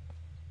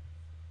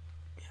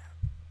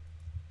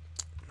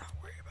not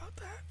worry about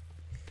that.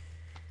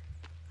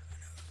 I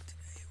know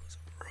today was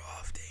a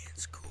rough day in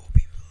school.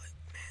 People are like,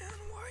 man,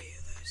 why are you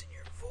losing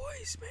your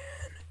voice,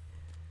 man?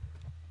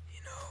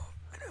 You know,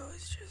 I know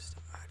it's just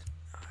I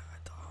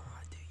thought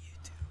I'd do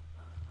YouTube.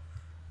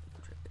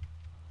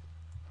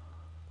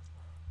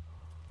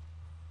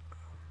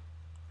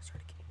 I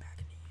started getting back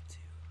into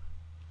YouTube.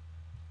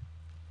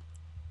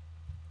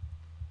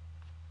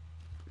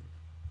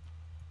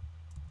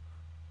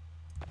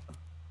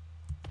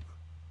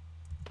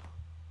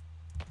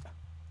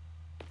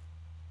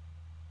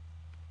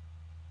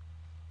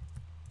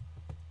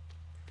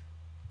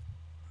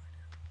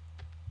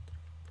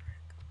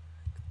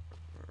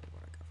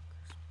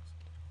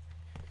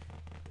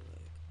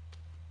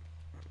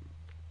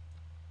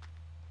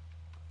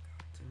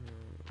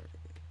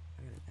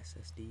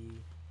 SSD.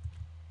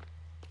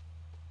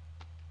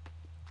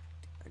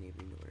 Any of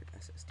you know what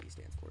SSD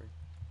stands for?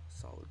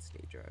 Solid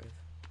state drive.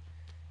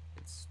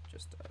 It's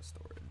just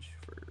storage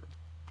for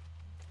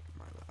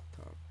my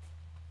laptop.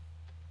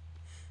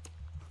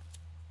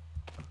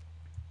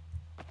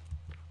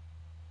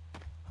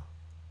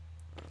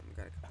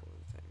 Got a couple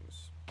of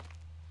things,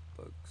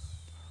 books,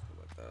 stuff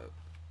like that.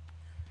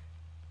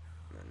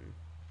 And then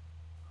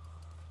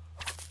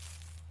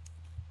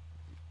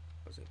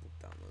I was able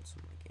to download some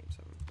of my games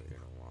I haven't played in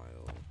a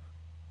while.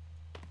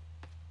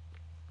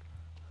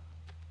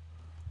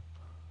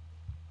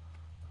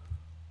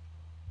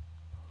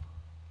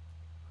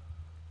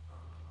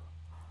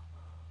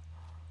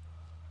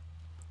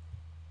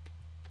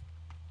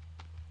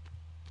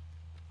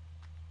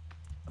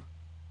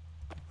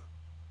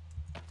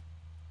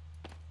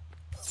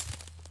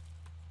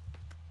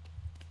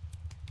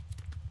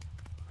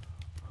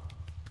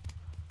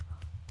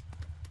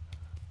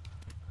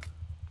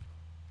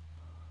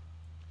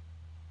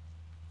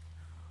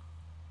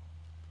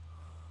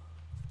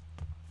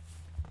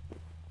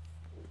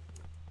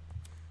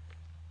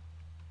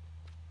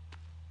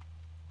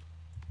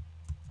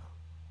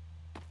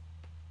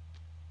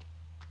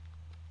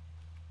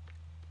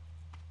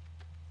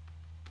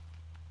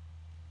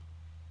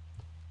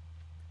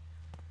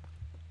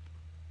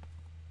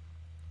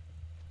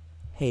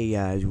 Hey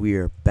guys, we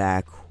are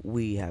back.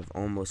 We have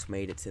almost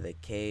made it to the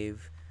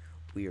cave.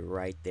 We are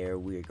right there.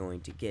 We are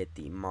going to get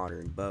the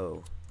modern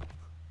bow.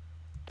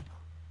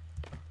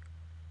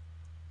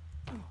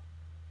 The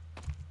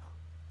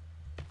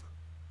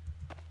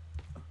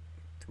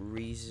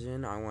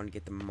reason I want to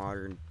get the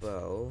modern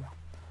bow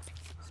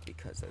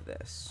because of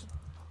this.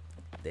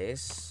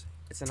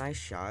 It's a nice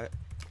shot,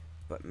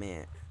 but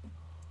man,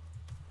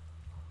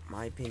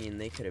 my opinion,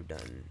 they could have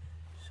done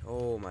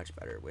so much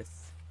better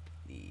with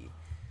the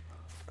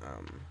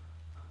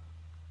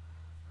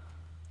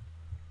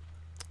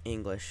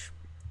English.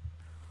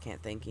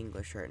 Can't think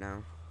English right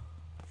now.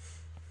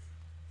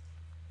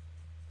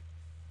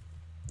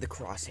 The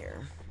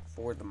crosshair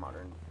for the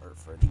modern, or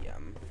for the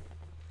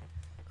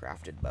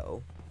crafted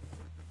bow.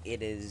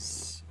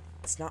 It's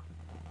not,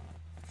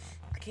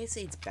 I can't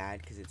say it's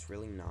bad because it's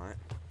really not.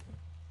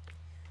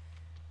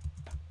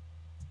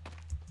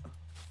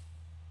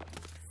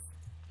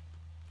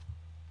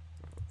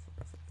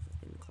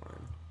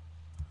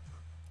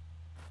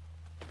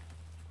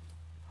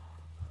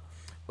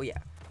 Oh yeah,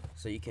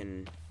 so you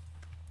can,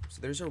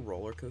 so there's a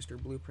roller coaster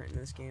blueprint in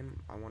this game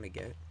I want to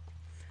get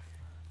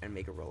and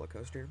make a roller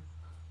coaster.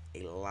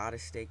 A lot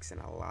of stakes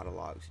and a lot of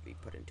logs to be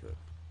put into it,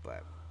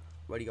 but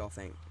what do y'all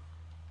think?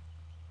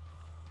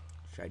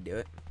 Should I do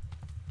it?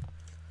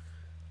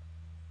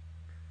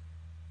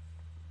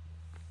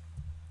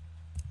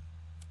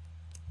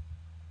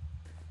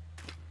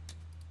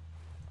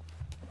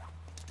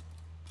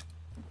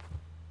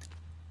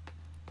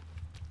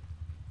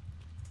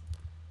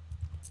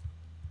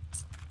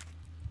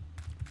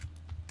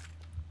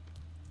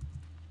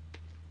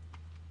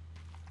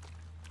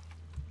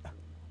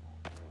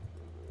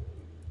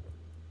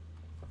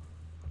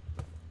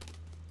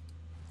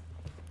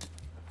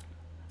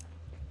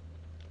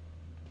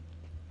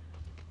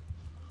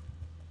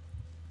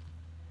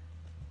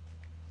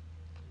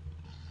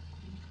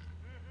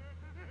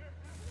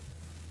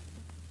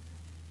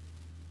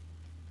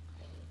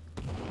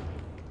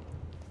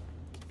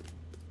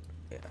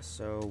 Yeah,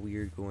 so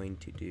we're going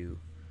to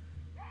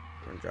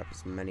drop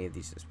as many of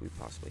these as we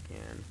possibly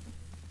can.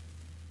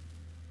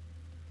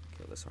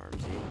 Kill this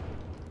Armsy.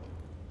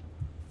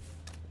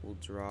 We'll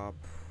drop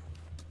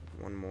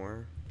one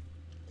more.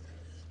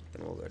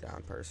 Then we'll go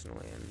down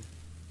personally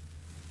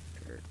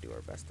and do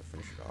our best to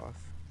finish it off.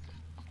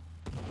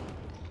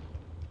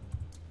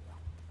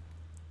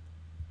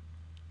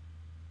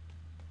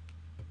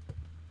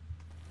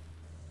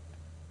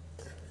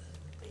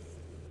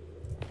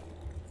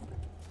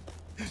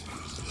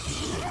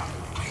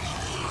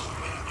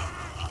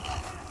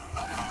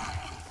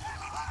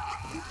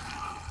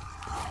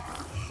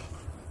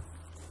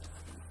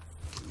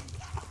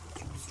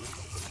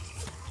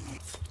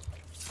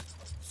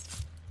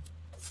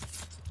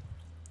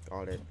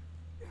 Got it.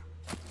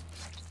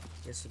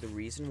 Yeah, so the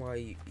reason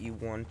why you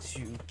want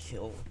to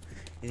kill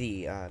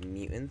the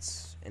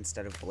mutants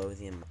instead of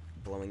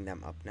blowing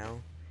them up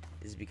now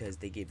is because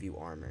they give you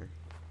armor.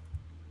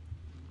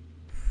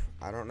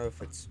 I don't know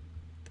if it's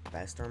the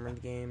best armor in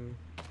the game.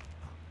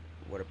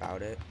 What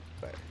about it?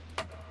 But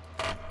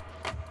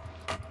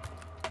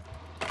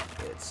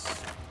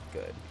it's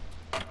good.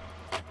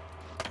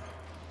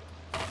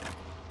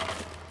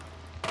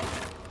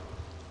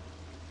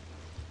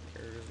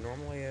 There's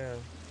normally a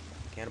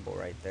cannibal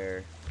right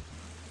there.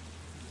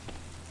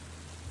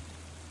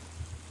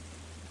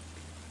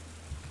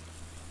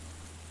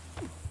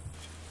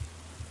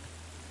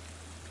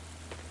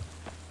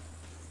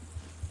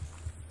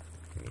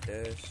 Give me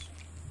this.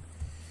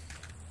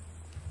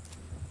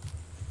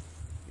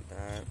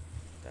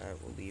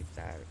 That will leave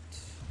that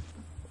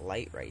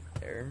light right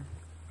there.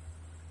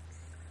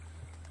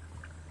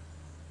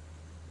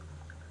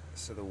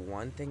 So the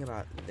one thing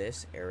about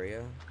this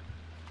area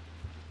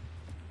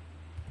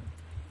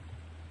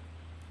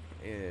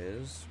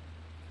is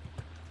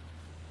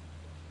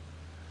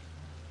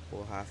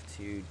we'll have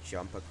to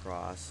jump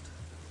across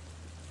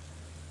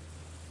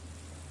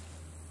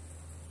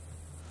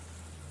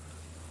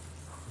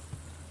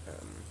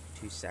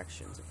two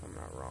sections, if I'm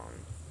not wrong.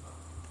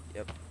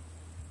 Yep,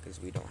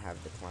 because we don't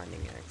have the climbing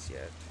axe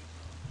yet.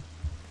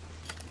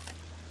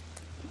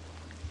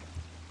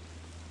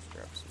 Let's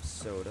grab some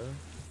soda.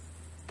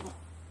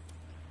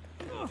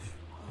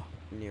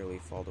 And nearly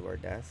fall to our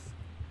death.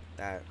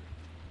 That's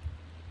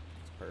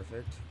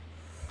perfect.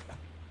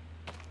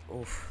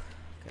 Oof.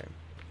 Okay,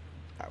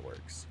 that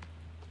works.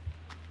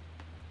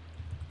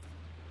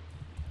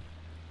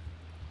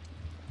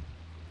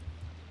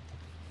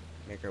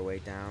 Make our way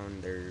down.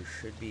 There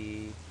should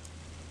be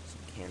some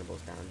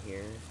cannibals down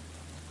here,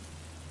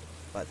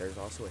 but there's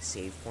also a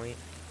save point,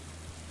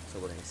 so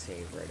we're gonna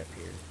save right up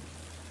here.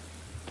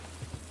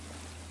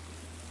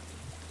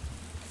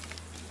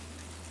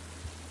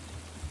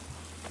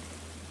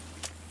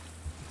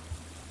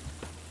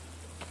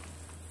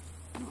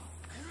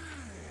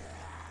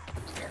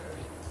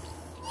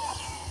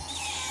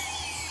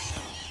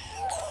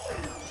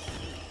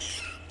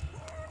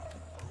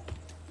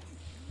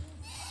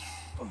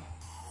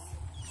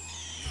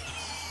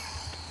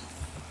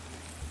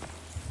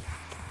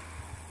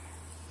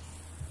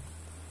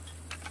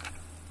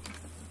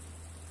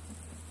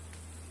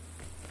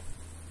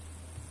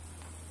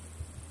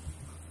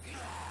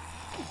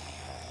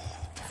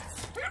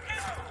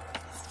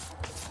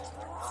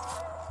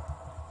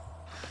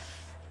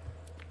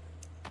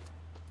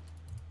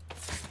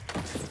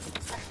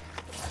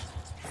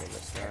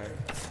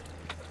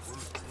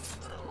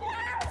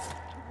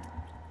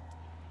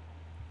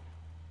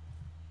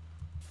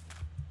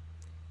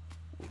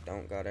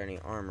 don't got any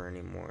armor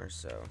anymore,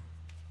 so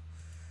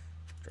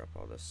drop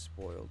all the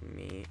spoiled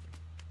meat.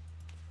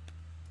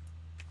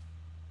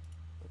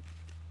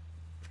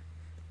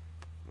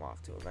 We'll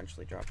have to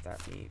eventually drop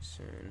that meat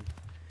soon.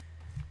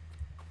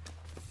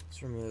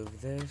 Let's remove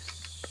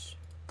this.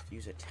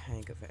 Use a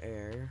tank of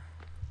air.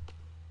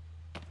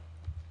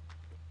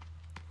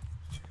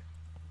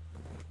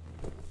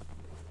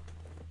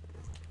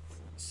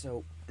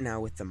 So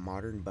now with the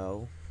modern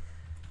bow,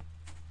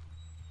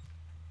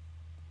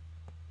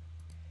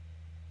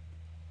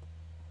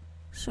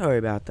 sorry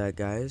about that,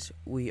 guys.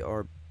 We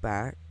are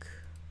back.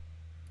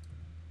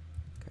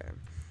 Okay.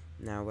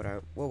 Now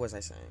what was I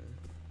saying?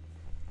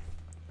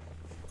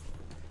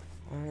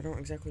 I don't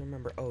exactly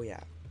remember. Oh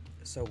yeah.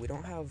 So we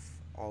don't have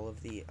all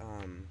of the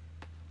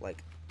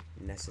like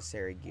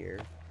necessary gear.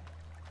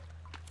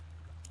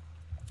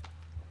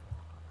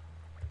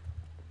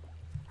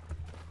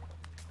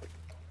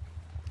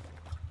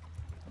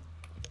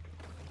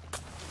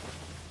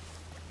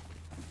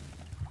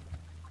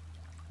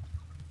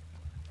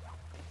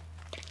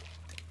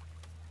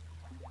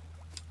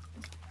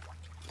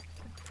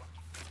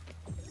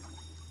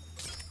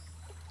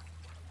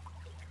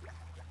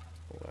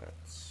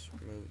 Let's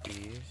remove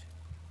these.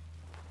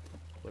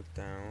 Look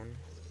down.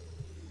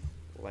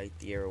 Light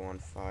the arrow on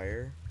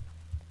fire.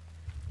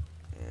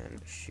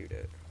 And shoot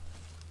it.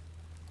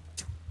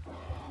 I'm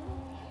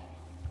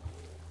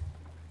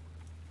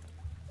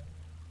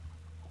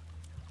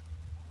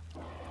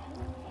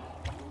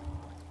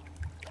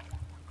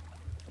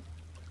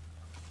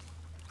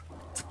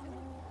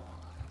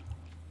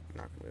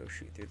not gonna be able to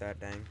shoot through that,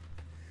 dang.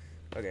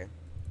 Okay.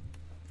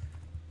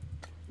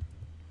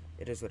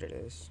 It is what it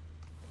is.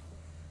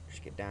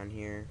 Just get down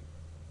here.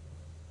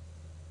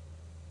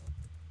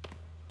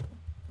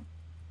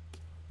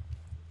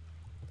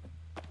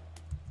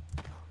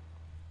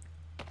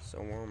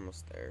 So we're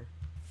almost there.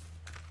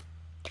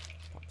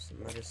 Pop some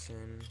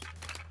medicine.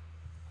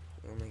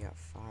 We only got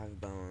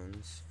 5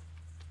 bones.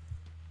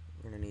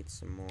 We're gonna need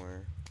some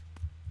more.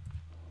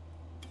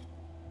 Let's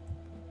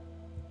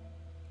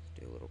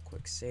do a little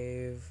quick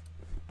save.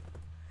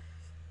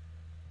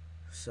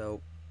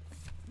 So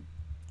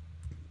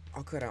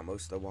I'll cut out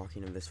most of the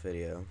walking in this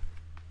video,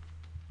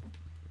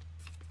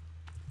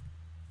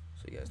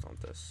 so you guys don't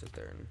have to sit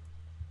there and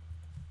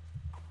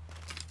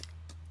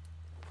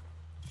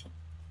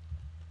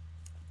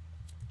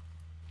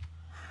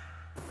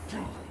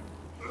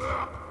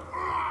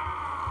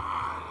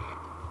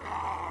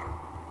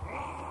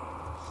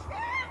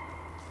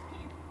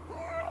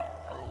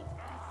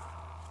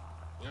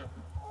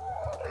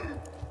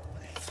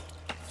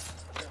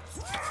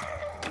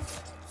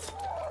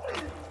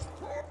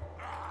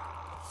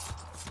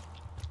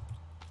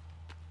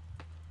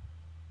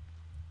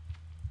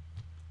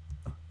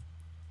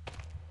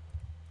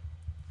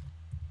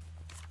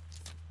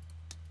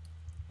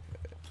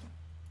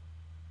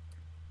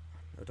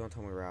oh, don't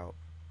tell me we're out.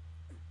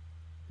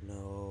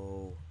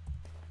 No.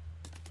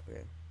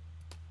 Okay.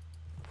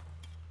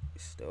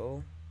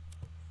 You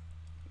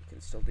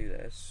can still do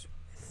this.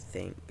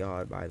 Thank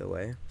God, by the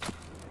way.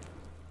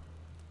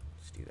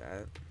 Let's do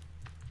that.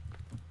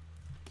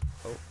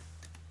 Oh.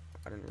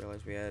 I didn't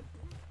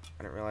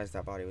realize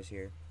that body was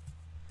here.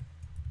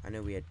 I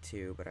knew we had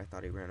 2, but I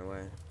thought he ran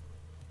away.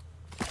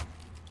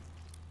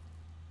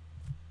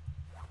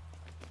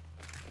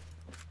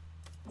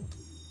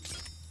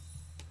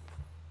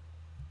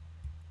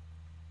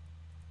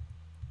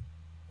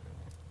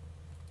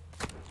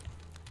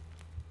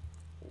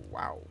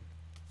 Wow.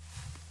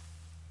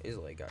 His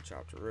leg got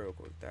chopped real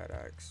quick with that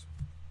axe.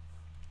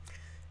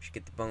 Should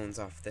get the bones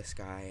off this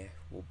guy.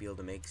 We'll be able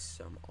to make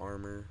some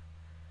armor,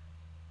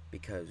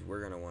 because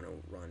we're going to want to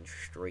run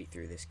straight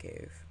through this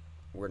cave.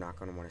 We're not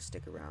going to want to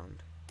stick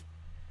around.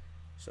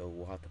 So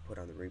we'll have to put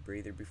on the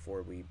Rebreather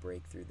before we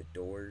break through the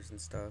doors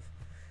and stuff.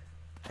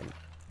 And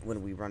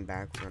when we run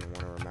back, we're going to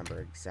want to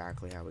remember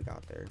exactly how we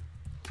got there.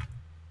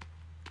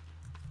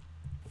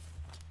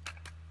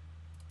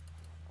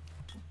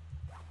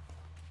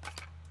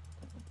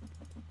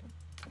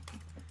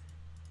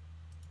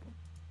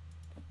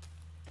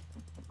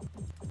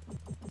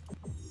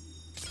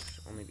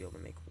 Only be able to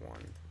make 1,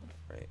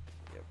 right?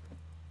 Yep.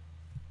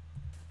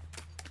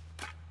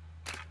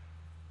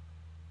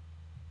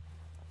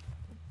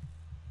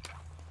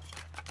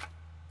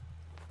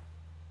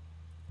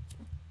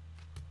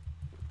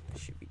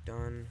 Should be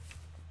done.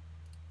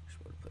 Just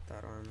want to put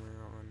that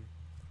armor on,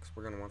 because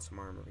we're gonna want some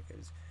armor,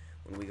 because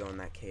when we go in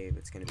that cave,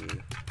 it's gonna be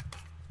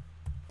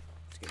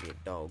a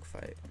dog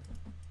fight.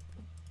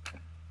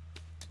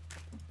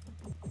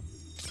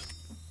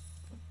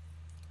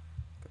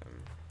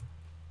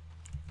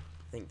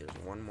 I think there's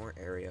one more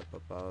area up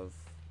above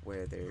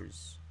where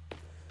there's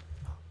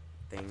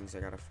things I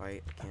gotta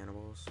fight,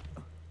 cannibals.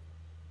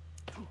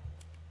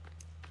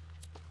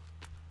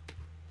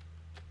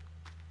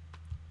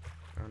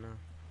 Oh no,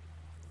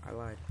 I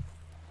lied.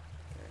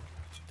 Okay,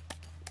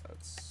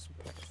 let's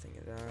put a thing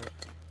of that.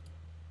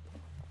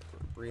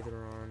 Put a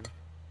breather on.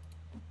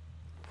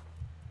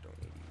 Don't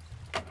need these.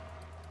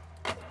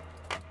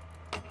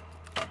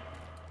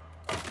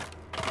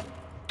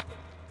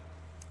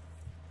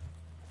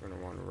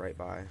 right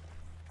by.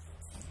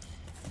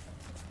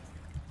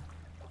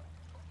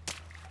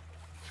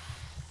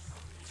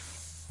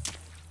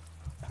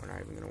 We're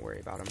not even gonna worry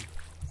about him.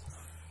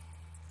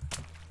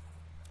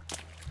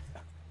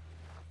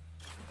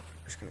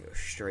 We're just gonna go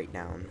straight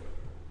down.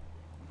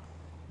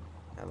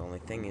 Now the only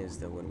thing is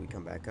that when we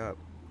come back up,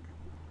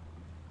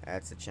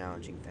 that's the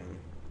challenging thing.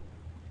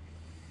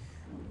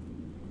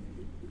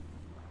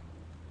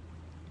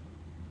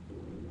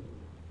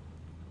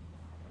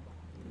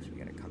 So we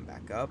gotta come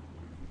back up,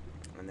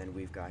 and then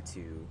we've got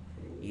to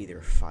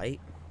either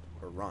fight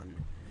or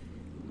run.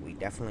 We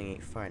definitely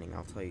ain't fighting,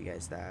 I'll tell you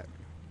guys that.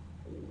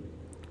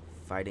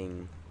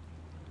 Fighting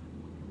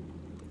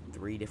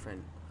 3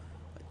 different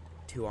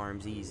 2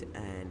 RMZs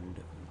and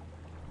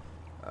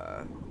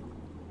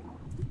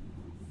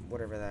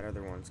whatever that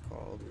other one's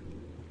called.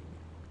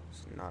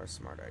 It's not a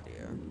smart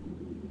idea.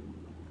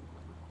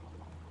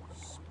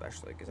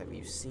 Especially because, have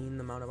you seen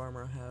the amount of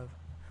armor I have?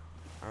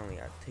 I only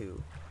got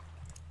 2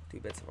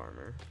 bits of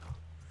armor.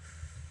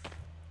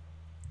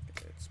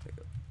 Okay, let's pick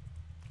up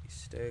these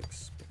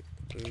sticks, pick up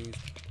the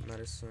boost,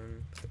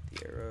 medicine, pick up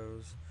the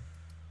arrows.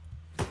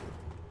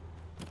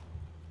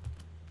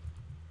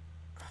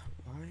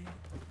 Why?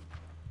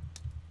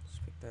 Let's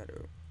pick that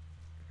up.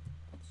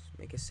 Let's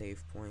make a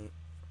save point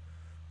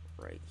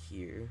right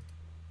here.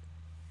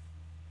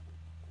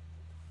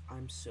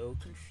 I'm so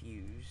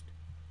confused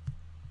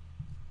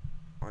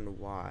on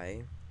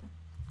why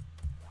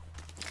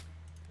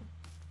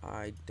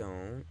I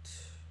don't.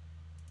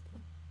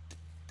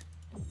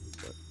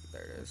 But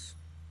there it is.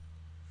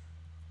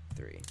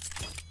 3.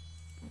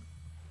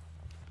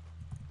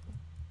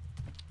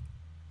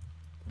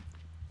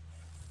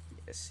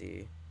 Yeah,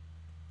 see,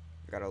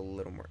 I got a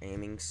little more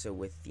aiming. So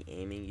with the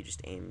aiming, you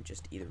just aim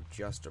either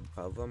just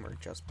above them or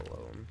just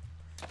below them.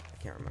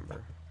 I can't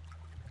remember.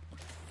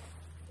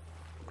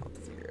 I'll have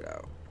to figure it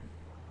out.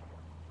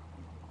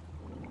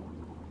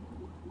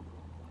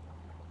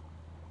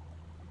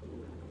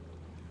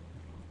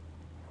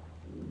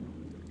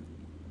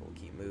 We'll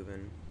keep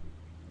moving.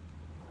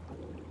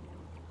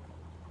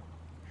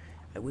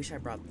 I wish I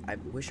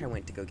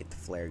went to go get the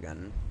flare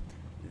gun.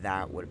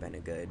 That would have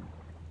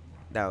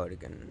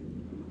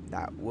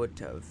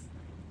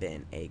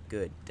been a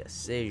good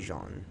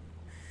decision.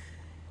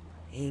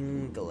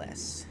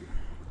 English.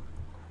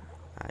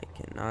 I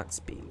cannot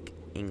speak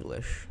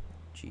English.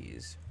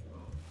 Jeez.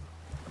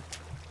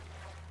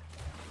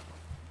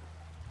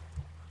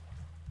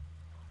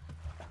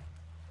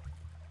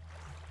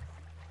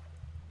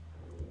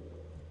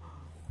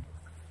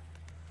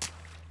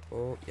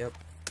 Oh, yep.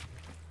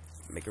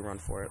 Make a run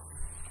for it.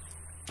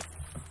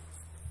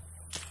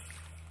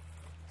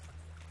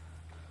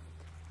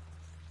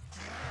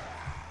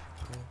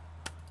 Okay.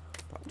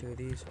 Pop 2 of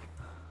these.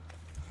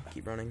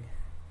 Keep running.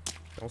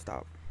 Don't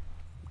stop.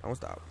 Don't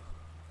stop.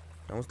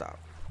 Don't stop.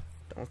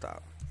 Don't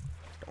stop.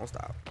 Don't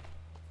stop.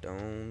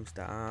 Don't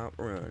stop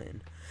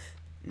running.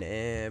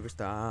 Never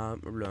stop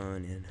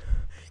running.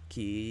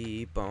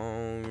 Keep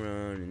on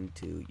running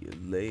till your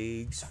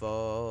legs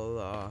fall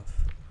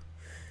off.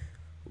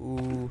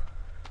 Ooh.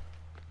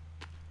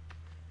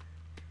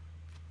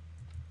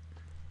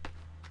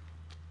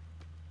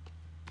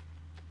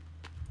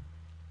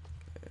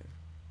 Okay.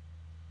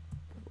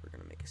 We're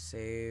gonna make a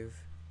save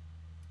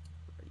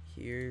right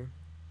here.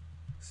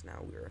 So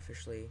now we are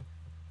officially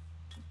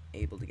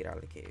able to get out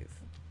of the cave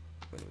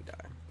when we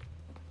die.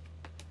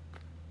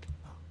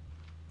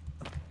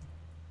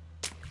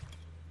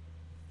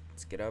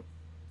 Let's get up.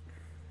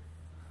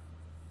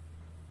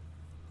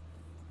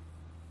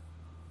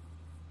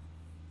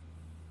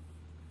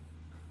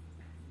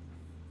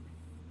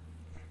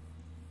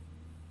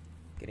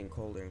 Getting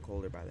colder and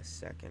colder by the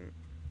second.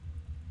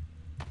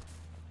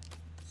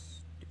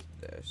 Let's do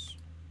this.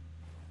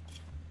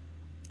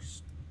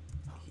 Just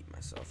heat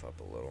myself up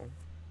a little.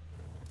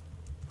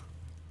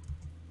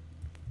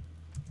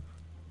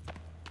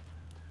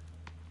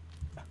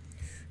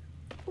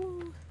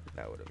 Ooh,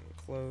 that would have been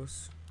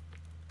close.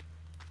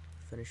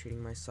 Finish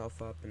heating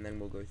myself up, and then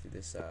we'll go through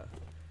this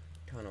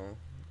tunnel.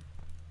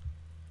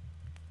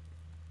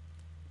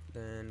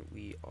 Then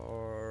we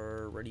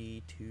are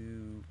ready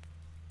to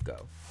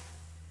go.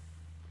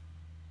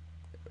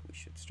 We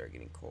should start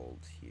getting cold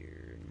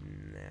here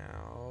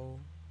now.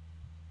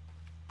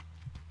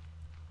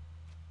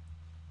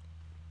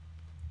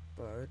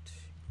 But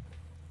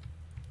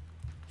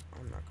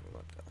I'm not gonna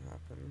let that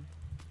happen.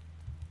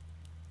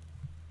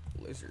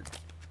 Blizzard.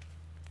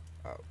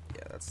 Oh,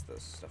 yeah, that's the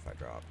stuff I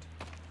dropped.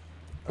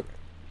 Okay.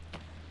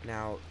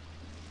 Now,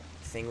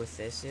 the thing with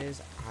this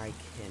is, I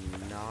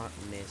cannot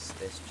miss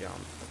this jump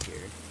up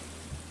here.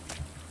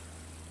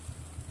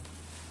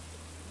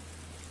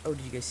 Oh,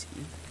 did you guys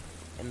see?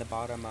 In the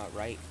bottom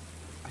right,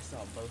 I saw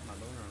both my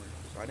bone armor,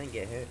 so I didn't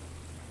get hit.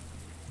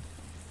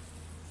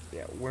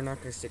 Yeah, we're not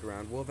gonna stick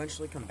around. We'll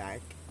eventually come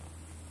back.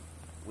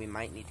 We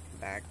might need to come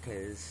back,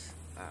 because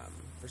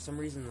for some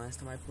reason last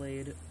time I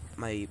played,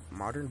 my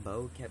modern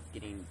bow kept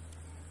getting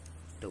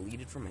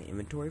deleted from my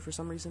inventory for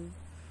some reason.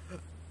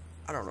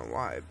 I don't know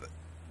why, but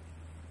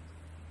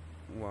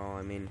well,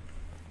 I mean,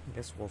 I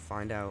guess we'll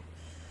find out.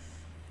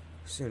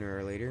 sooner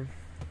or later.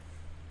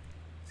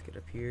 Let's get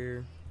up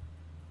here.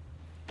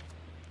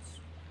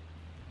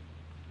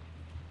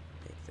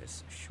 Make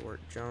this a short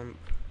jump.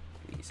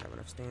 Please have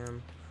enough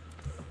stam.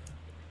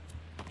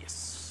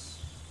 Yes.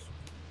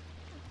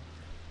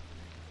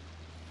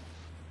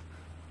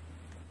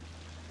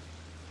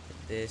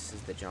 This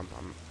is the jump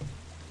I'm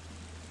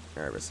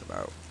nervous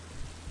about.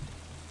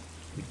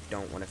 We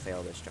don't want to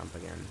fail this jump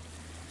again.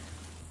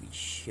 We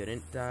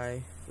shouldn't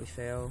die if we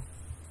fail,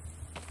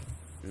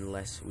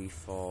 unless we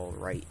fall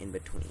right in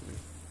between.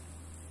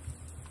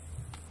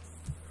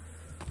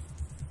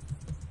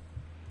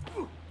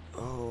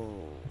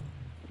 Oh,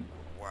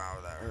 wow,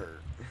 that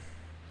hurt.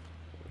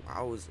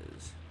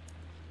 Wowzers.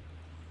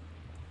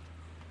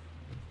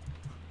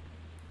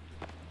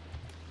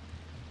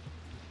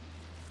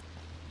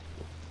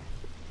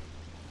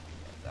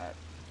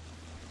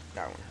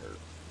 That one hurt.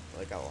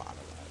 Like a lot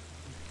of that.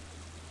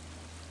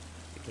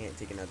 We can't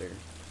take another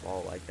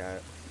fall like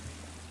that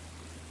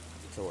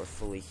until we're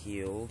fully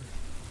healed.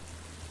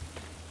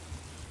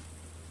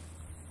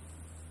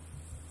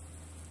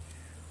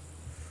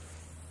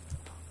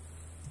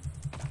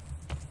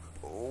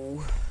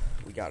 Oh,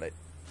 we got it.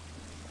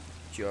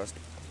 Just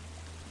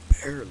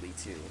barely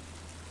too.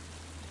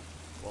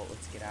 Well,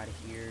 let's get out of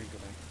here, go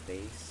back to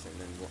base,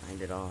 and then we'll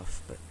end it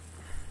off. But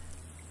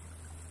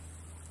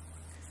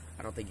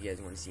I don't think you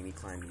guys want to see me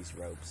climb these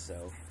ropes,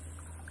 so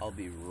I'll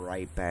be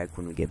right back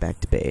when we get back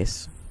to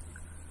base.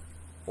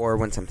 Or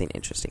when something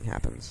interesting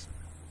happens.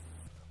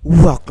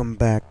 Welcome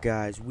back,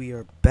 guys. We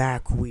are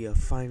back. We have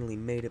finally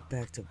made it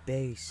back to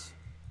base.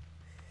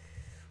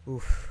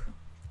 Oof.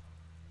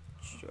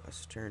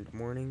 Just turned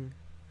morning.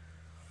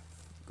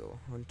 Go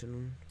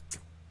hunting.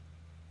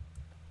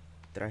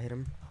 Did I hit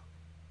him?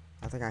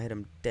 I think I hit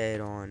him dead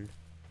on.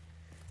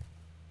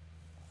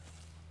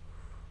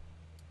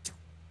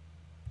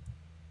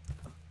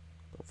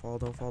 Don't fall,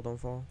 don't fall, don't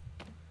fall.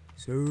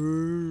 So,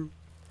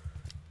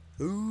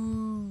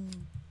 ooh.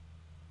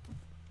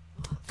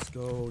 Let's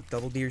go.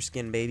 Double deer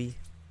skin, baby.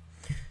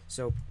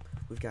 So,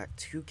 we've got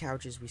 2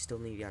 couches we still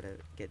need to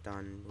get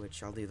done,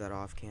 which I'll do that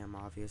off cam,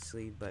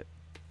 obviously, but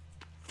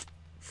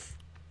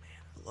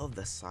man, I love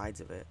the sides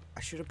of it.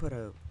 I should have put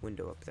a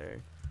window up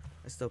there.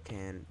 I still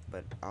can,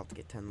 but I'll have to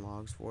get 10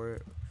 logs for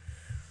it.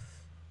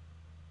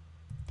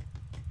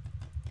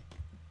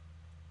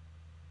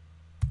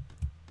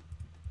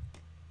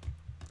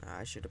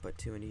 I should have put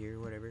 2 into here,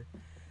 whatever.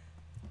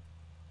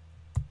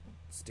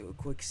 Let's do a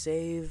quick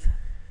save.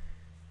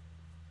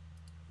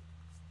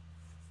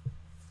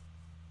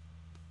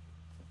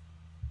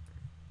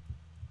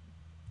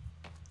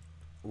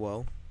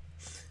 Well,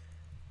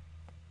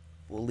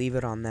 we'll leave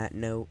it on that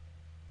note.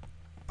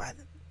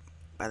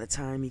 By the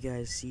time you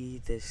guys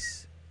see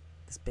this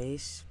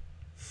base,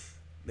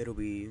 it'll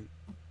be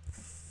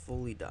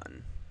fully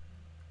done.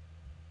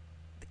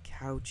 The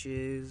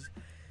couches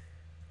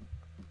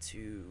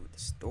to the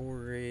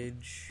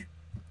storage,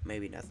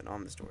 maybe nothing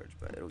on the storage,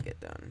 but it'll get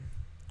done.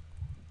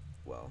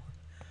 Well,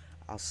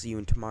 I'll see you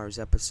in tomorrow's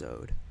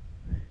episode.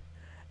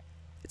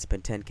 It's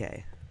been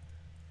 10K,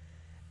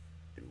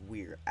 and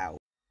we're out.